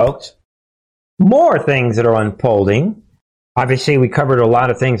show you folks more things that are unfolding. Obviously, we covered a lot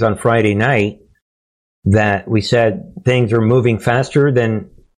of things on Friday night that we said things are moving faster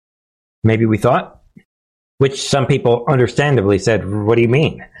than maybe we thought, which some people understandably said, what do you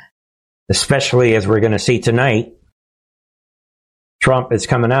mean? Especially as we're going to see tonight, Trump is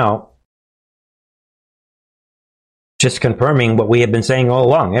coming out just confirming what we have been saying all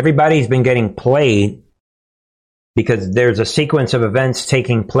along. Everybody's been getting played because there's a sequence of events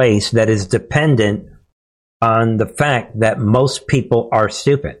taking place that is dependent on the fact that most people are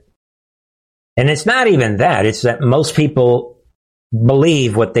stupid. And it's not even that. It's that most people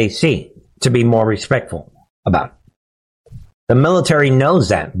believe what they see, to be more respectful about it. The military knows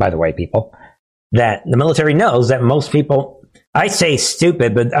that, by the way, people. That the military knows that most people, I say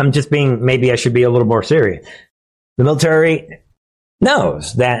stupid, but I'm just being, maybe I should be a little more serious. The military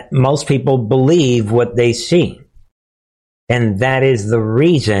knows that most people believe what they see. And that is the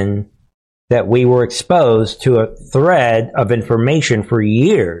reason that we were exposed to a thread of information for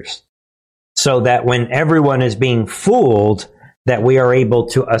years, so that when everyone is being fooled, that we are able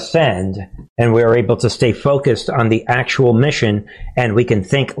to ascend and we are able to stay focused on the actual mission, and we can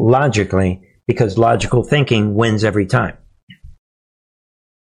think logically, because logical thinking wins every time.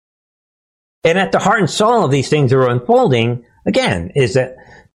 And at the heart and soul of these things that are unfolding, again, is that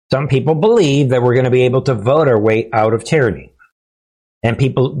some people believe that we're going to be able to vote our way out of tyranny. And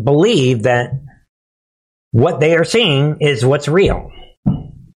people believe that what they are seeing is what's real.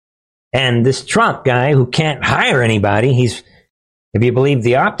 And this Trump guy who can't hire anybody, if you believe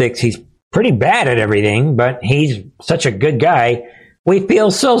the optics, he's pretty bad at everything, but he's such a good guy. We feel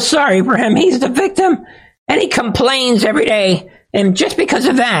so sorry for him. He's the victim, and he complains every day. And just because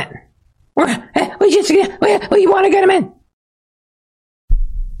of that, we want to get him in.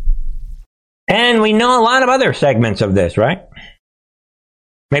 And we know a lot of other segments of this, right?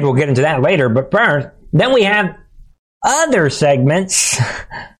 Maybe we'll get into that later, but first, then we have other segments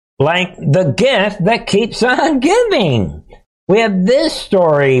like the gift that keeps on giving. we have this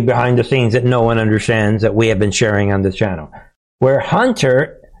story behind the scenes that no one understands that we have been sharing on this channel, where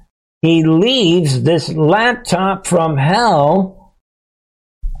Hunter, he leaves this laptop from hell.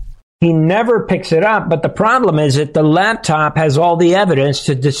 He never picks it up, but the problem is that the laptop has all the evidence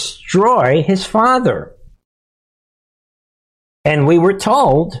to destroy his father. And we were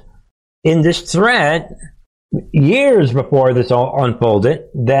told in this thread, years before this all unfolded,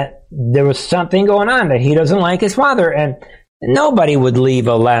 that there was something going on, that he doesn't like his father, and nobody would leave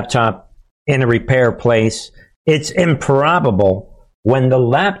a laptop in a repair place. It's improbable when the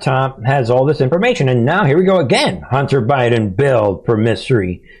laptop has all this information. And now here we go again. Hunter Biden billed for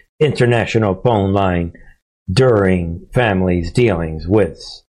mystery international phone line during family's dealings with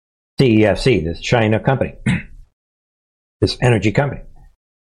CEFC, this China company, this energy company.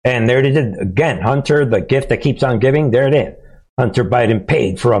 And there it is again. Hunter, the gift that keeps on giving. There it is. Hunter Biden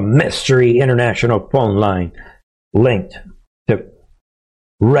paid for a mystery international phone line linked to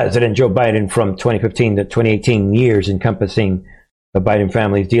resident Joe Biden from 2015 to 2018 years, encompassing the Biden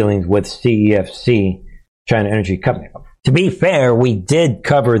family's dealings with CEFC, China Energy Company. To be fair, we did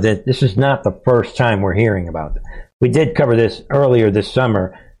cover this. This is not the first time we're hearing about it. We did cover this earlier this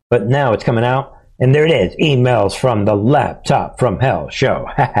summer, but now it's coming out. And there it is, emails from the laptop from hell show.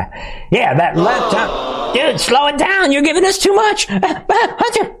 Yeah, that laptop. Dude, slow it down. You're giving us too much.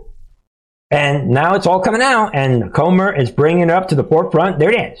 Hunter. And now it's all coming out, and Comer is bringing it up to the forefront. There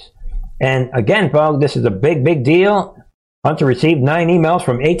it is. And again, folks, this is a big, big deal. Hunter received 9 emails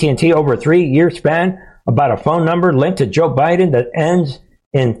from AT&T over a 3-year span about a phone number linked to Joe Biden that ends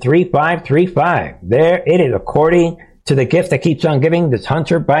in 3535. There it is, according to the gift that keeps on giving. This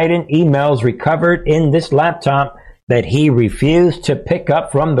Hunter Biden emails recovered in this laptop that he refused to pick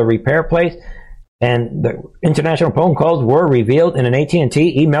up from the repair place. And the international phone calls were revealed in an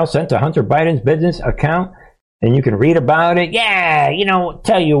AT&T email sent to Hunter Biden's business account. And you can read about it. Yeah,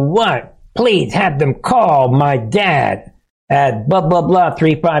 tell you what, please have them call my dad at blah, blah, blah,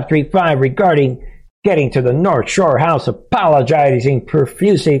 3535 regarding getting to the North Shore house, apologizing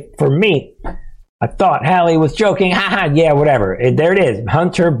profusely for me. I thought Hallie was joking. Yeah, whatever. There it is.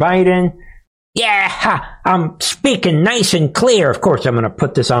 Hunter Biden. Yeah, I'm speaking nice and clear. Of course, I'm going to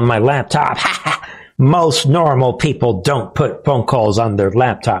put this on my laptop. Most normal people don't put phone calls on their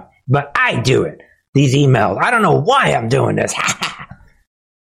laptop, but I do it. These emails. I don't know why I'm doing this.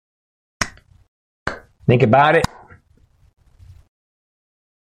 Think about it.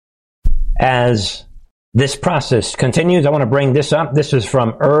 As this process continues, I want to bring this up. This is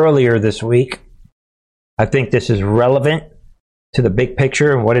from earlier this week. I think this is relevant to the big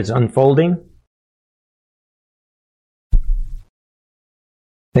picture and what is unfolding.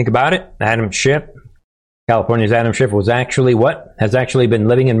 Think about it. Adam Schiff, California's Adam Schiff, was actually has actually been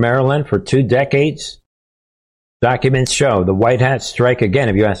living in Maryland for 2 decades. Documents show the White Hat strike again,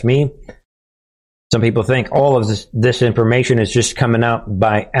 if you ask me. Some people think all of this information is just coming out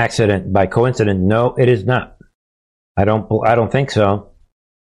by accident, by coincidence. No, it is not. I don't think so.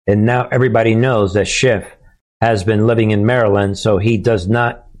 And now everybody knows that Schiff has been living in Maryland, so he does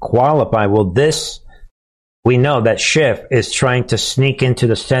not qualify. Well, we know that Schiff is trying to sneak into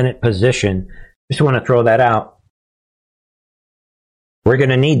the Senate position. Just want to throw that out. We're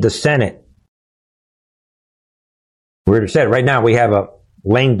going to need the Senate. We're said right now we have a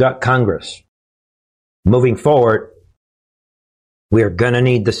lame duck Congress. Moving forward, we're going to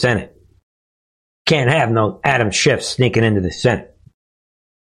need the Senate. Can't have no Adam Schiff sneaking into the Senate.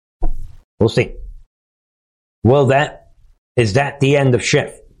 We'll see. Is that the end of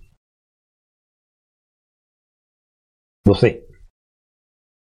Schiff? We'll see.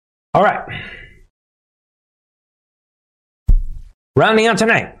 All right. Rounding out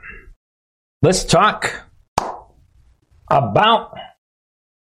tonight, let's talk about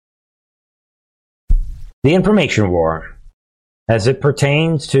the information war as it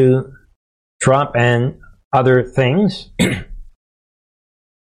pertains to Trump and other things.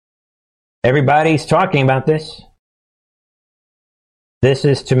 Everybody's talking about this. This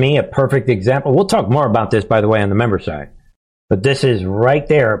is, to me, a perfect example. We'll talk more about this, by the way, on the member side. But this is right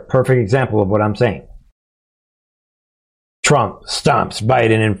there, a perfect example of what I'm saying. Trump stomps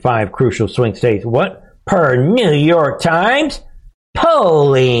Biden in 5 crucial swing states. What? Per New York Times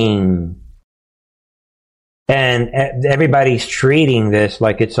polling. And everybody's treating this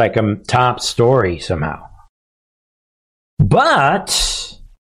like it's like a top story somehow. But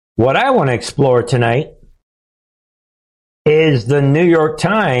what I want to explore tonight is the New York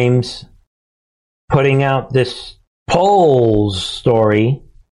Times putting out this polls story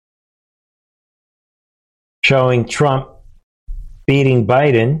showing Trump beating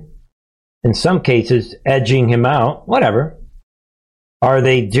Biden, in some cases edging him out, whatever. are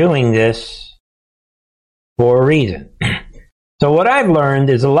they doing this for a reason? So what I've learned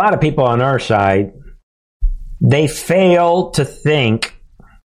is a lot of people on our side, they fail to think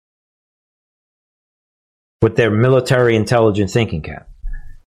with their military intelligence thinking cap.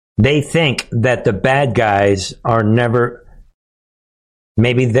 They think that the bad guys are never,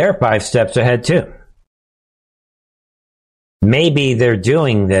 maybe they're 5 steps ahead too. Maybe they're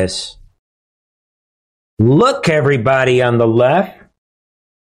doing this. Look, everybody on the left,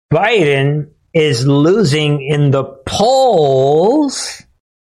 Biden is losing in the polls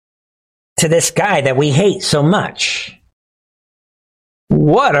to this guy that we hate so much.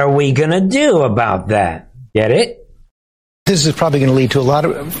 What are we going to do about that? Get it? This is probably going to lead to a lot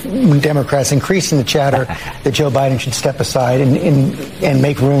of Democrats increasing the chatter that Joe Biden should step aside and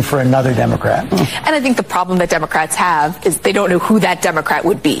make room for another Democrat. And I think the problem that Democrats have is they don't know who that Democrat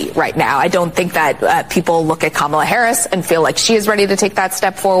would be right now. I don't think that people look at Kamala Harris and feel like she is ready to take that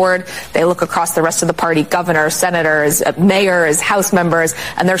step forward. They look across the rest of the party, governors, senators, mayors, House members,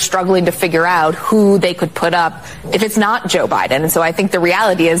 and they're struggling to figure out who they could put up if it's not Joe Biden. And so I think the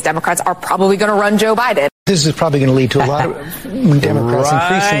reality is Democrats are probably going to run Joe Biden. This is probably going to lead to a lot of Democrats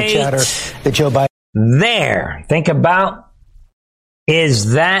increasing the chatter that Joe Biden. There. Think about,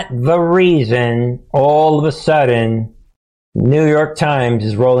 is that the reason all of a sudden New York Times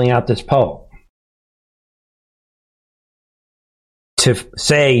is rolling out this poll? To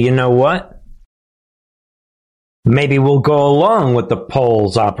say, you know what? Maybe we'll go along with the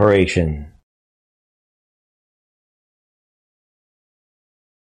polls operation.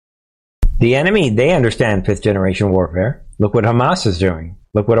 The enemy, they understand 5th generation warfare. Look what Hamas is doing.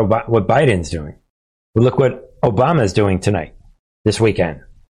 Look what Biden's doing. Look what Obama's doing tonight, this weekend.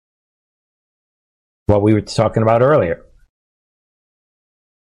 What we were talking about earlier.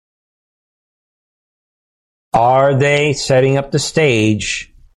 Are they setting up the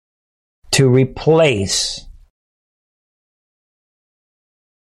stage to replace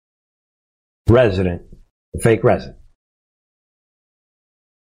the fake resident?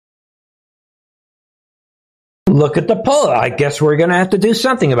 Look at the poll. I guess we're going to have to do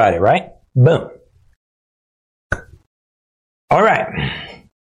something about it, right? Boom. All right.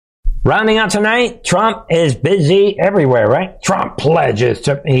 Rounding out tonight, Trump is busy everywhere, right? Trump pledges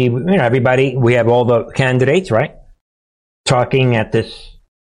to, everybody, we have all the candidates, right? Talking at this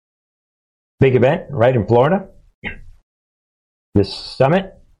big event, right, in Florida. This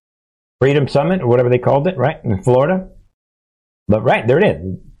summit, Freedom Summit, or whatever they called it, right, in Florida. But right, there it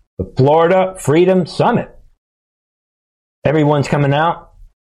is. The Florida Freedom Summit. Everyone's coming out.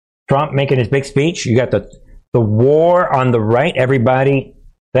 Trump making his big speech. You got the war on the right. Everybody,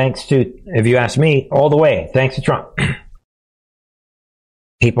 thanks to, if you ask me, all the way, thanks to Trump.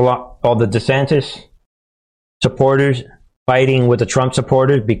 People, all the DeSantis supporters fighting with the Trump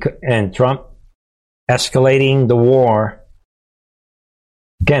supporters, and Trump escalating the war.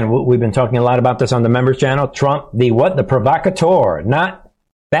 Again, we've been talking a lot about this on the members channel. Trump, the provocateur, not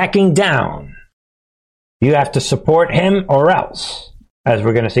backing down. You have to support him or else, as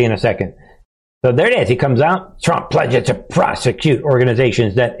we're going to see in a second. So there it is. He comes out. Trump pledges to prosecute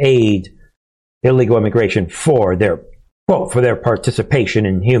organizations that aid illegal immigration for their, quote, for their participation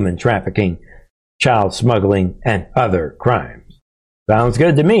in human trafficking, child smuggling, and other crimes. Sounds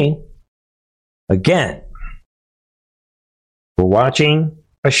good to me. Again, we're watching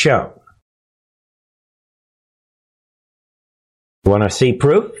a show. Want to see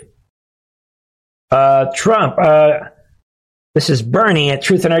proof? Trump, this is Bernie at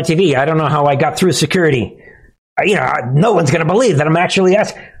Truth and Art TV. I don't know how I got through security. No one's going to believe that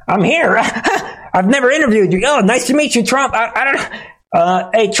I'm here. I've never interviewed you. Oh, nice to meet you, Trump. I don't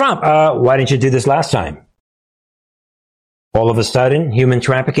know. Hey, Trump, why didn't you do this last time? All of a sudden, human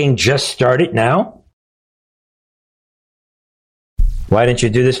trafficking just started now? Why didn't you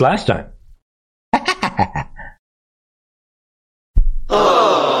do this last time?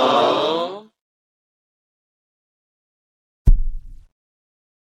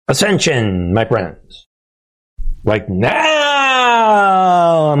 Ascension, my friends. Like,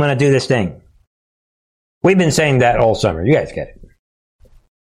 now I'm going to do this thing. We've been saying that all summer. You guys get it.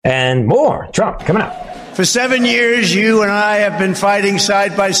 And more. Trump coming up. For 7 years, you and I have been fighting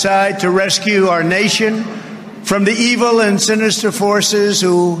side by side to rescue our nation from the evil and sinister forces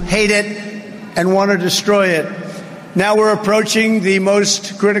who hate it and want to destroy it. Now we're approaching the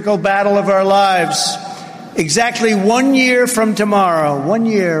most critical battle of our lives. Exactly 1 year from tomorrow. 1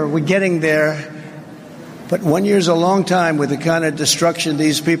 year, we're getting there. But 1 year is a long time with the kind of destruction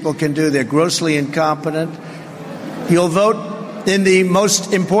these people can do. They're grossly incompetent. You'll vote in the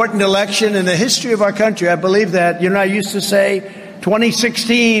most important election in the history of our country. I believe that. I used to say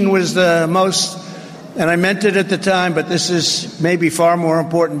 2016 was the most, and I meant it at the time, but this is maybe far more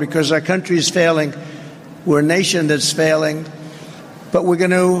important because our country is failing. We're a nation that's failing. But we're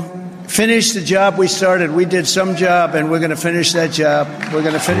going to finish the job we started. We did some job, and we're going to finish that job. We're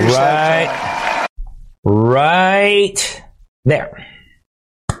going to finish that job. Right there.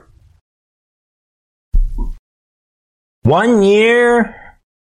 1 year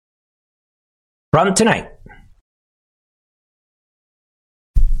from tonight,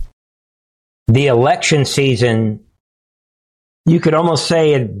 the election season, you could almost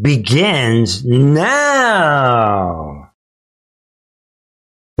say it begins now.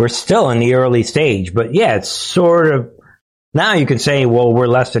 We're still in the early stage, but yeah, it's sort of, now you can say, well, we're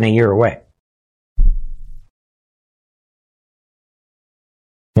less than a year away.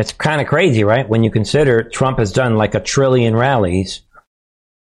 It's kind of crazy, right? When you consider Trump has done like 1 trillion rallies.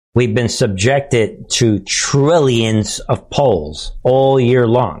 We've been subjected to trillions of polls all year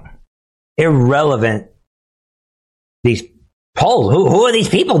long. Irrelevant. These polls. Who are these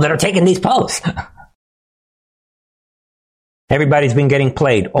people that are taking these polls? Everybody's been getting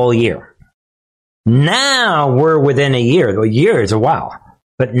played all year. Now we're within a year. A year is a while.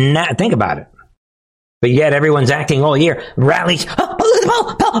 But now, think about it. But yet everyone's acting all year. Rallies.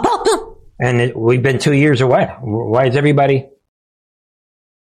 And we've been 2 years away. Why is everybody?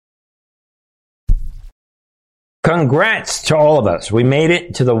 Congrats to all of us. We made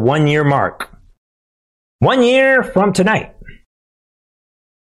it to the 1 year mark. 1 year from tonight.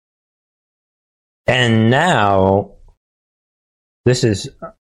 And now, this is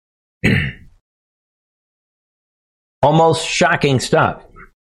almost shocking stuff.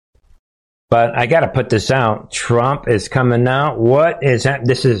 But I got to put this out. Trump is coming out. What is that?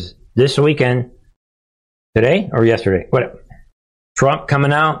 This is this weekend. Today or yesterday? What? Trump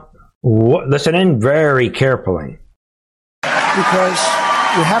coming out. Listen in very carefully. Because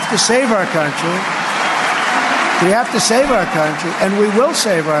we have to save our country. We have to save our country, and we will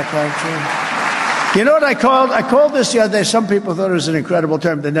save our country. You know what I called? I called this the other day. Some people thought it was an incredible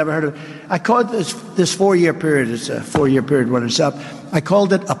term. They never heard of it. I called this 4 year period. It's a 4 year period when it's up. I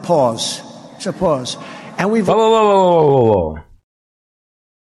called it a pause. It's a pause. And we've... Whoa.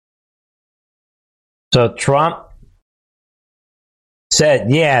 So Trump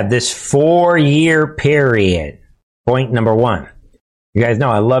said, yeah, this 4 year period. Point number one. You guys know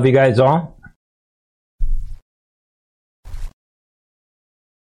I love you guys all.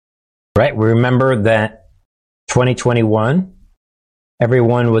 Right? We remember that 2021,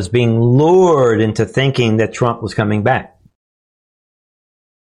 everyone was being lured into thinking that Trump was coming back.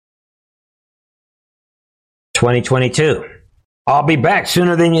 2022, I'll be back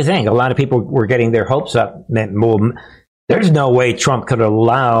sooner than you think. A lot of people were getting their hopes up. Well, there's no way Trump could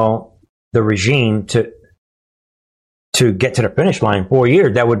allow the regime to get to the finish line 4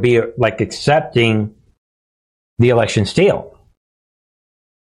 years. That would be like accepting the election steal.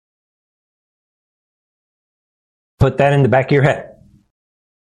 Put that in the back of your head.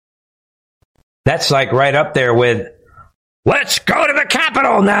 That's like right up there with, let's go to the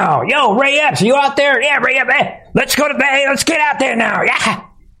Capitol now. Yo, Ray Epps, you out there? Yeah, Ray Epps. Hey, let's go to the, hey, let's get out there now. Yeah.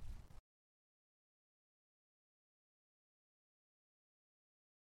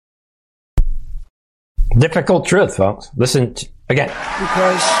 Difficult truth, folks. Listen again.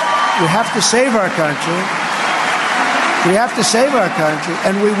 Because we have to save our country. We have to save our country,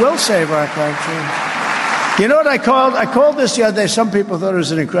 and we will save our country. You know what I called? I called this the other day. Some people thought it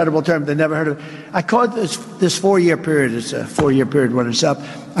was an incredible term. They never heard of it. I called this 4 year period. It's a 4 year period when it's up.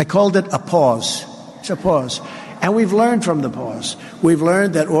 I called it a pause. It's a pause. And we've learned from the pause. We've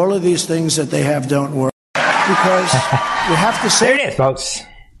learned that all of these things that they have don't work. Because we have to save. There it is, folks.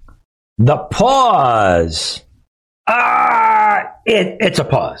 The pause. It's a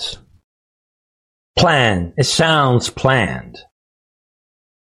pause. Plan. It sounds planned.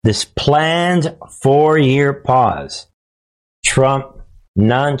 This planned 4 year pause. Trump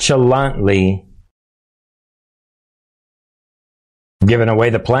nonchalantly giving away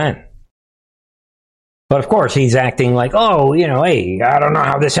the plan. But of course, he's acting like, oh, hey, I don't know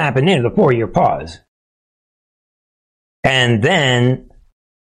how this happened in the 4 year pause. And then,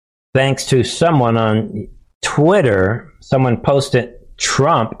 thanks to someone on Twitter, someone posted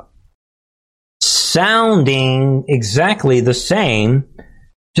Trump sounding exactly the same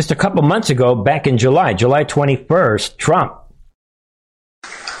just a couple months ago, back in July 21st, Trump.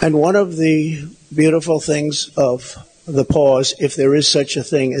 And one of the beautiful things of the pause, if there is such a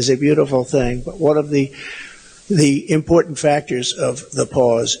thing as a beautiful thing, but one of the important factors of the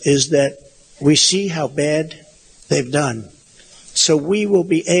pause is that we see how bad they've done. So we will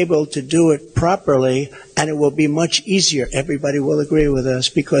be able to do it properly, and it will be much easier. Everybody will agree with us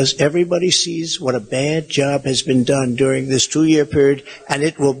because everybody sees what a bad job has been done during this 2-year period, and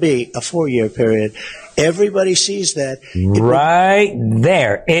it will be a 4-year period. Everybody sees that. Right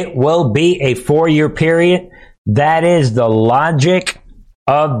there. It will be a 4-year period. That is the logic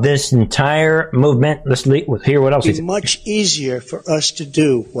of this entire movement. Let's hear what else he said. It will be much easier for us to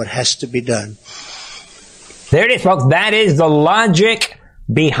do what has to be done. There it is, folks. That is the logic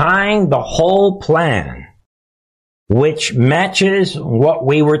behind the whole plan, which matches what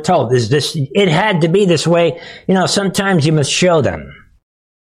we were told. It had to be this way. You know, sometimes you must show them.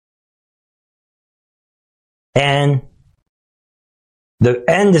 And the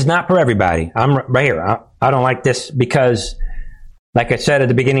end is not for everybody. I'm right here. I don't like this because, like I said at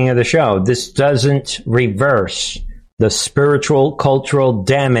the beginning of the show, this doesn't reverse the spiritual, cultural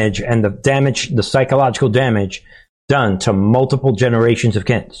damage and the psychological damage done to multiple generations of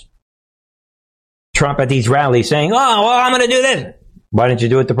kids. Trump at these rallies saying, "Oh, well, I'm going to do this." Why didn't you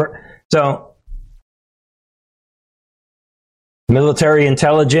do it So, military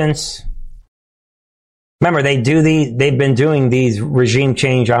intelligence. Remember, they've been doing these regime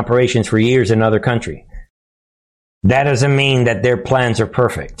change operations for years in other countries. That doesn't mean that their plans are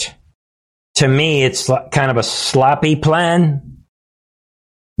perfect. To me, it's kind of a sloppy plan,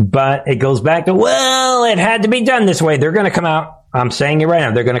 but it goes back to, well, it had to be done this way. They're going to come out. I'm saying it right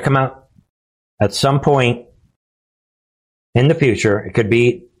now. They're going to come out at some point in the future. It could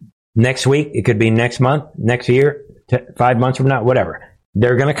be next week. It could be next month, next year, 5 months from now, whatever.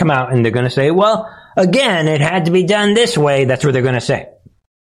 They're going to come out and they're going to say, well, again, it had to be done this way. That's what they're going to say.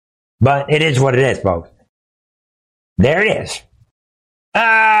 But it is what it is, folks. There it is.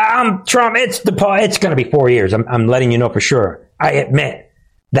 I'm Trump. It's going to be 4 years. I'm letting you know for sure. I admit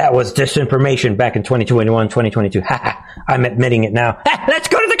that was disinformation back in 2021, 2022. I'm admitting it now. Let's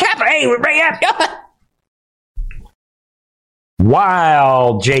go to the Capitol. Hey, we're right up.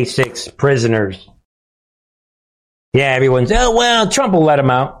 Wild J6 prisoners. Yeah, everyone's, oh, well, Trump will let them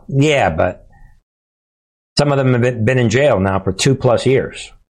out. Yeah, but some of them have been in jail now for 2+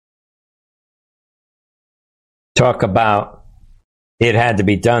 years. Talk about it had to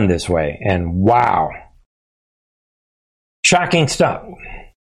be done this way. And wow. Shocking stuff.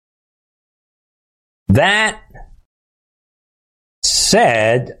 That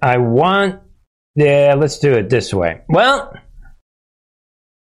said, let's do it this way. Well,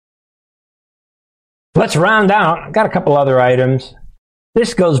 let's round out. I've got a couple other items.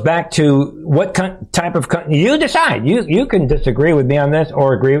 This goes back to what type of... You decide. You can disagree with me on this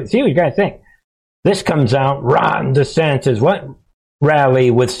or agree with... See what you guys think. This comes out. Ron DeSantis. What rally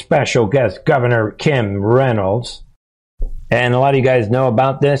with special guest Governor Kim Reynolds. And a lot of you guys know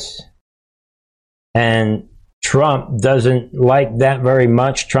about this. And Trump doesn't like that very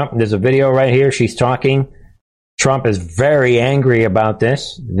much. There's a video right here. She's talking. Trump is very angry about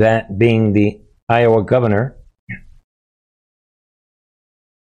this. That being the Iowa governor,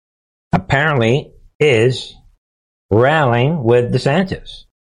 apparently is rallying with DeSantis.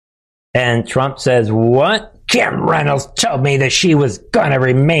 And Trump says, what? Kim Reynolds told me that she was going to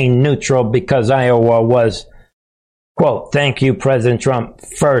remain neutral because Iowa was, quote, thank you, President Trump,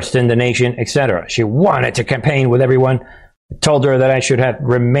 first in the nation, etc. She wanted to campaign with everyone. I told her that I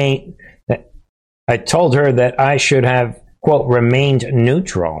should have quote, remained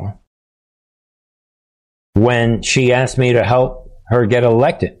neutral when she asked me to help her get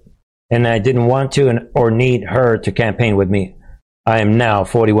elected. And I didn't want to or need her to campaign with me. I am now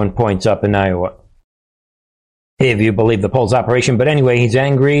 41 points up in Iowa, if you believe the polls operation. But anyway, he's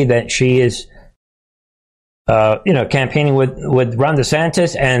angry that she is, campaigning with Ron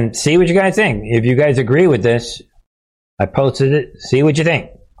DeSantis. And see what you guys think. If you guys agree with this, I posted it. See what you think.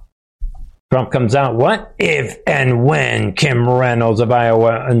 Trump comes out. What if and when Kim Reynolds of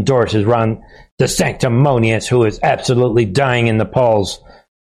Iowa endorses Ron DeSanctimonious, who is absolutely dying in the polls,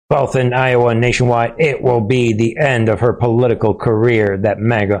 both in Iowa and nationwide, it will be the end of her political career. That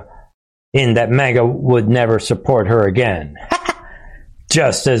MAGA would never support her again.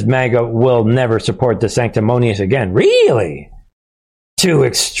 Just as MAGA will never support DeSanctimonious again. Really? Two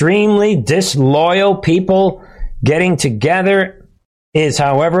extremely disloyal people getting together is,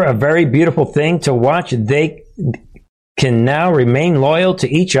 however, a very beautiful thing to watch. They can now remain loyal to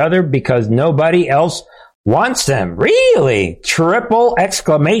each other because nobody else wants them. Really? Triple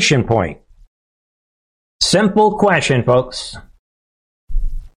exclamation point. Simple question, folks.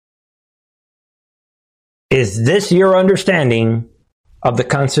 Is this your understanding of the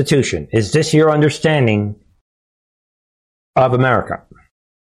Constitution? Is this your understanding of America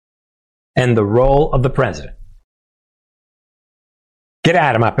and the role of the president? Get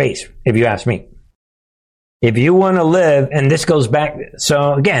out of my face, if you ask me. If you want to live, and this goes back,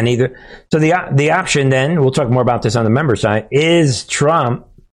 so again, the option then, we'll talk more about this on the member side, is Trump,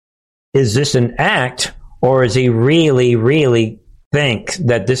 is this an act, or is he really, really think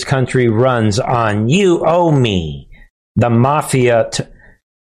that this country runs on you owe me, the mafia?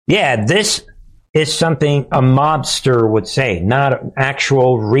 Yeah, this is something a mobster would say, not an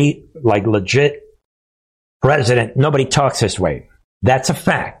actual, legit president. Nobody talks this way. That's a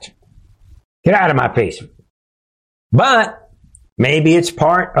fact. Get out of my face. But maybe it's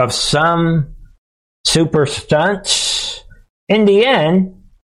part of some super stunt. In the end,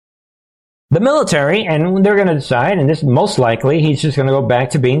 the military, and they're going to decide, and this most likely, he's just going to go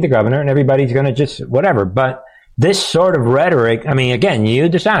back to being the governor, and everybody's going to just whatever. But this sort of rhetoric, I mean, again, you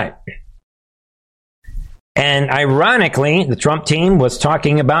decide. And ironically, the Trump team was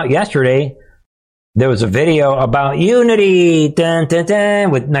talking about yesterday, there was a video about unity, dun, dun,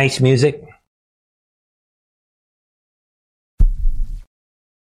 dun, with nice music.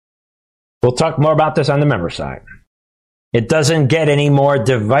 We'll talk more about this on the member side. It doesn't get any more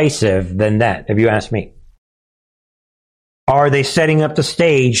divisive than that, if you ask me. Are they setting up the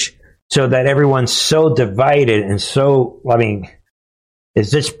stage so that everyone's so divided and so, I mean,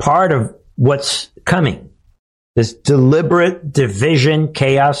 is this part of what's coming? This deliberate division,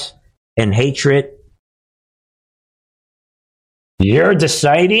 chaos, and hatred? You're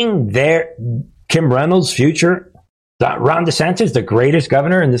deciding Kim Reynolds' future? Ron DeSantis, the greatest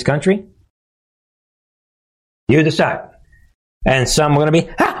governor in this country? You decide. And some are going to be,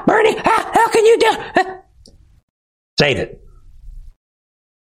 Bernie, how can you do? Save it.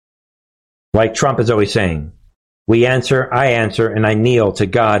 Like Trump is always saying, we answer, I answer, and I kneel to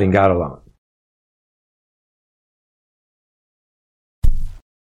God and God alone.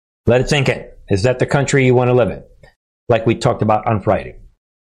 Let it sink in. Is that the country you want to live in? Like we talked about on Friday.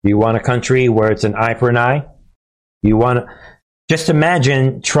 You want a country where it's an eye for an eye? You want to, just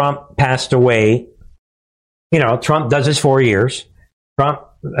imagine Trump passed away. You know, Trump does his 4 years. Trump,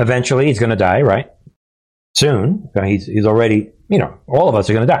 eventually, he's going to die, right? Soon. He's already, all of us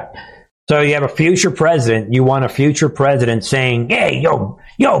are going to die. So you have a future president. You want a future president saying, hey,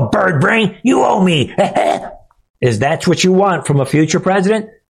 yo, bird brain, you owe me. Is that what you want from a future president?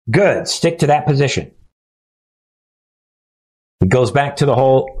 Good. Stick to that position. It goes back to the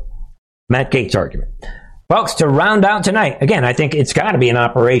whole Matt Gaetz argument. Folks, to round out tonight, again, I think it's got to be an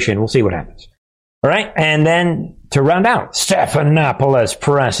operation. We'll see what happens. All right, and then to round out, Stephanopoulos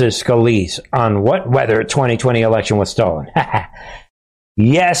presses Scalise on whether 2020 election was stolen.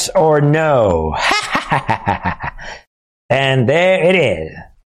 Yes or no? And there it is.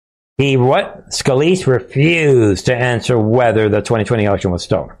 Scalise refused to answer whether the 2020 election was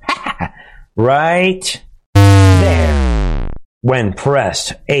stolen. Right there. When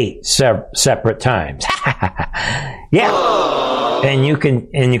pressed 8 separate times. Yeah. And you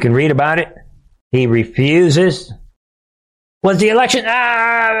can read about it. He refuses. Was the election?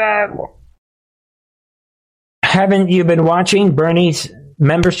 Haven't you been watching Bernie's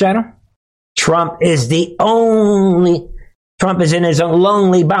members channel? Trump is in his own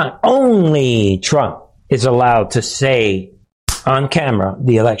lonely box. Only Trump is allowed to say on camera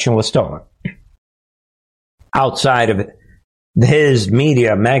the election was stolen. Outside of his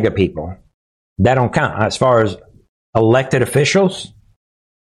media, MAGA people, that don't count. As far as elected officials,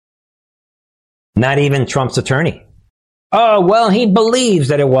 not even Trump's attorney. Oh, well, he believes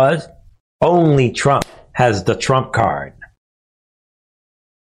that it was. Only Trump has the Trump card.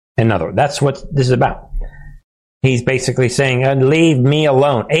 In other words, that's what this is about. He's basically saying, leave me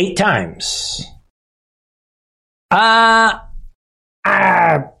alone 8 times. I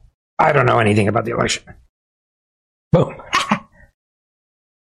don't know anything about the election. Boom.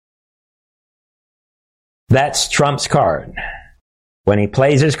 That's Trump's card. When he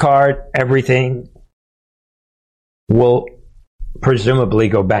plays his card, everything will presumably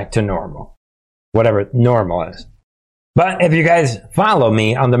go back to normal. Whatever normal is. But if you guys follow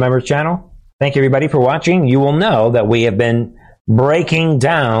me on the members channel, thank you everybody for watching. You will know that we have been breaking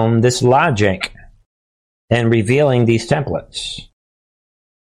down this logic and revealing these templates.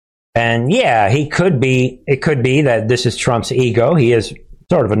 And yeah, it could be that this is Trump's ego. He is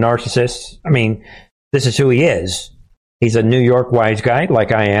sort of a narcissist. I mean, this is who he is. He's a New York wise guy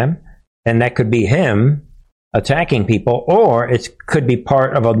like I am. And that could be him attacking people, or it could be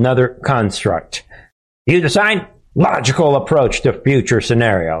part of another construct. You decide. Logical approach to future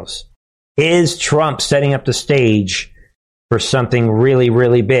scenarios. Is Trump setting up the stage for something really,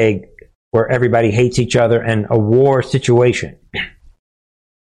 really big where everybody hates each other and a war situation?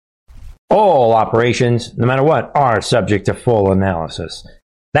 All operations, no matter what, are subject to full analysis.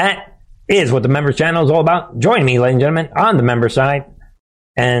 That is what the Members Channel is all about. Join me, ladies and gentlemen, on the member side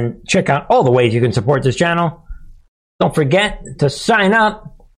and check out all the ways you can support this channel. Don't forget to sign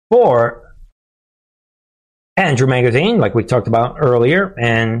up for Andrew Magazine, like we talked about earlier,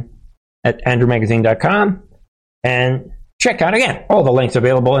 and at andrewmagazine.com. And check out, again, all the links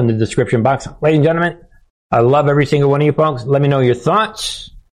available in the description box. Ladies and gentlemen, I love every single one of you folks. Let me know your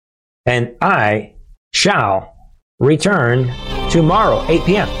thoughts. And I shall return tomorrow, 8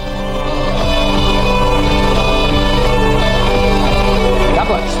 p.m. God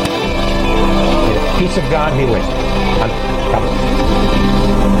bless. May the peace of God be with you. God bless.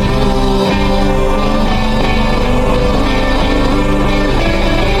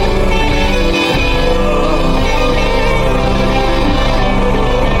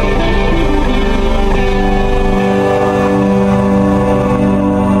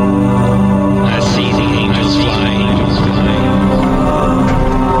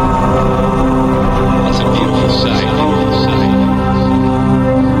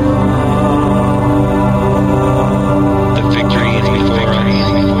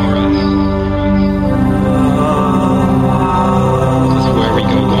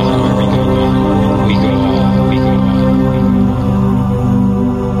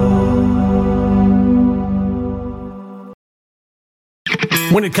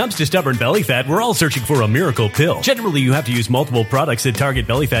 When it comes to stubborn belly fat, we're all searching for a miracle pill. Generally, you have to use multiple products that target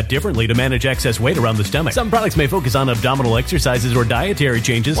belly fat differently to manage excess weight around the stomach. Some products may focus on abdominal exercises or dietary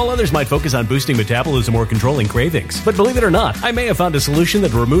changes, while others might focus on boosting metabolism or controlling cravings. But believe it or not, I may have found a solution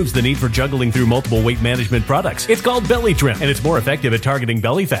that removes the need for juggling through multiple weight management products. It's called Belly Trim, and it's more effective at targeting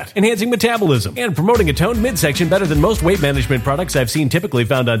belly fat, enhancing metabolism, and promoting a toned midsection better than most weight management products I've seen typically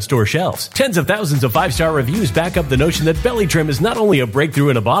found on store shelves. Tens of thousands of 5-star reviews back up the notion that Belly Trim is not only a breakthrough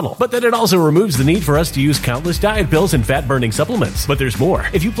in a bottle, but that it also removes the need for us to use countless diet pills and fat-burning supplements. But there's more.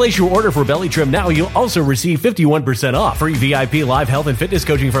 If you place your order for Belly Trim now, you'll also receive 51% off, free VIP live health and fitness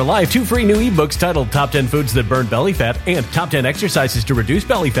coaching for life, 2 free new ebooks titled Top 10 Foods That Burn Belly Fat and Top 10 Exercises to Reduce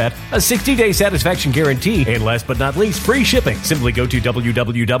Belly Fat, a 60-day satisfaction guarantee, and last but not least, free shipping. Simply go to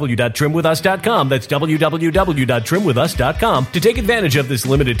www.trimwithus.com. That's www.trimwithus.com to take advantage of this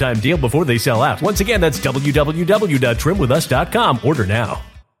limited time deal before they sell out. Once again, that's www.trimwithus.com. Order now.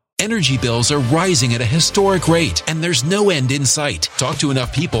 Energy bills are rising at a historic rate, and there's no end in sight. Talk to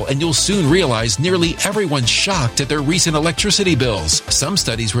enough people, and you'll soon realize nearly everyone's shocked at their recent electricity bills. Some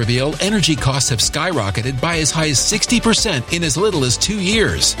studies reveal energy costs have skyrocketed by as high as 60% in as little as 2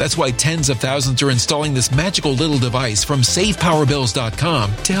 years. That's why tens of thousands are installing this magical little device from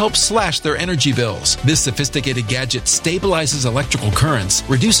SavePowerBills.com to help slash their energy bills. This sophisticated gadget stabilizes electrical currents,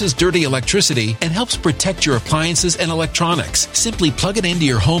 reduces dirty electricity, and helps protect your appliances and electronics. Simply plug it into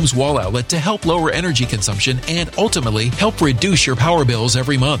your home's wall outlet to help lower energy consumption and ultimately help reduce your power bills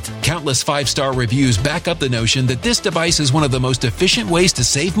every month. Countless 5-star reviews back up the notion that this device is one of the most efficient ways to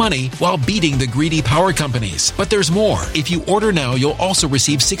save money while beating the greedy power companies. But there's more. If you order now, you'll also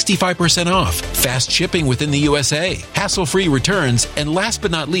receive 65% off, fast shipping within the USA, hassle-free returns, and last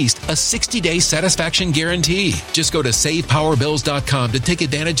but not least, a 60-day satisfaction guarantee. Just go to SavePowerBills.com to take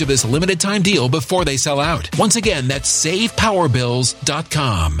advantage of this limited time deal before they sell out. Once again, that's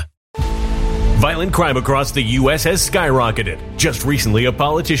SavePowerBills.com. Violent crime across the U.S. has skyrocketed. Just recently, a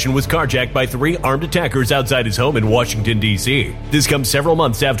politician was carjacked by 3 armed attackers outside his home in Washington, D.C. This comes several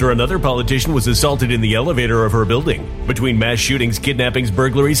months after another politician was assaulted in the elevator of her building. Between mass shootings, kidnappings,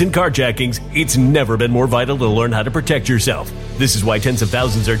 burglaries, and carjackings, it's never been more vital to learn how to protect yourself. This is why tens of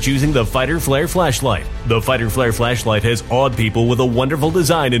thousands are choosing the Fighter Flare flashlight. The Fighter Flare flashlight has awed people with a wonderful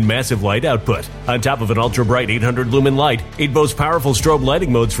design and massive light output. On top of an ultra-bright 800-lumen light, it boasts powerful strobe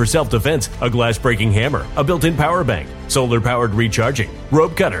lighting modes for self-defense, a glass-breaking hammer, a built-in power bank, solar-powered recharging,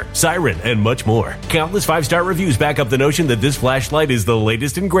 rope cutter, siren, and much more. Countless 5-star reviews back up the notion that this flashlight is the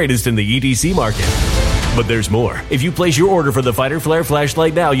latest and greatest in the EDC market. But there's more. If you place your order for the Fighter Flare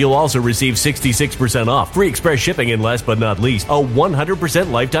flashlight now, you'll also receive 66% off, free express shipping, and last but not least, a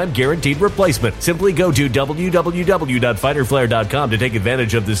 100% lifetime guaranteed replacement. Simply go to www.fighterflare.com to take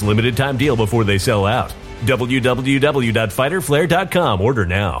advantage of this limited time deal before they sell out. www.fighterflare.com. Order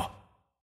now.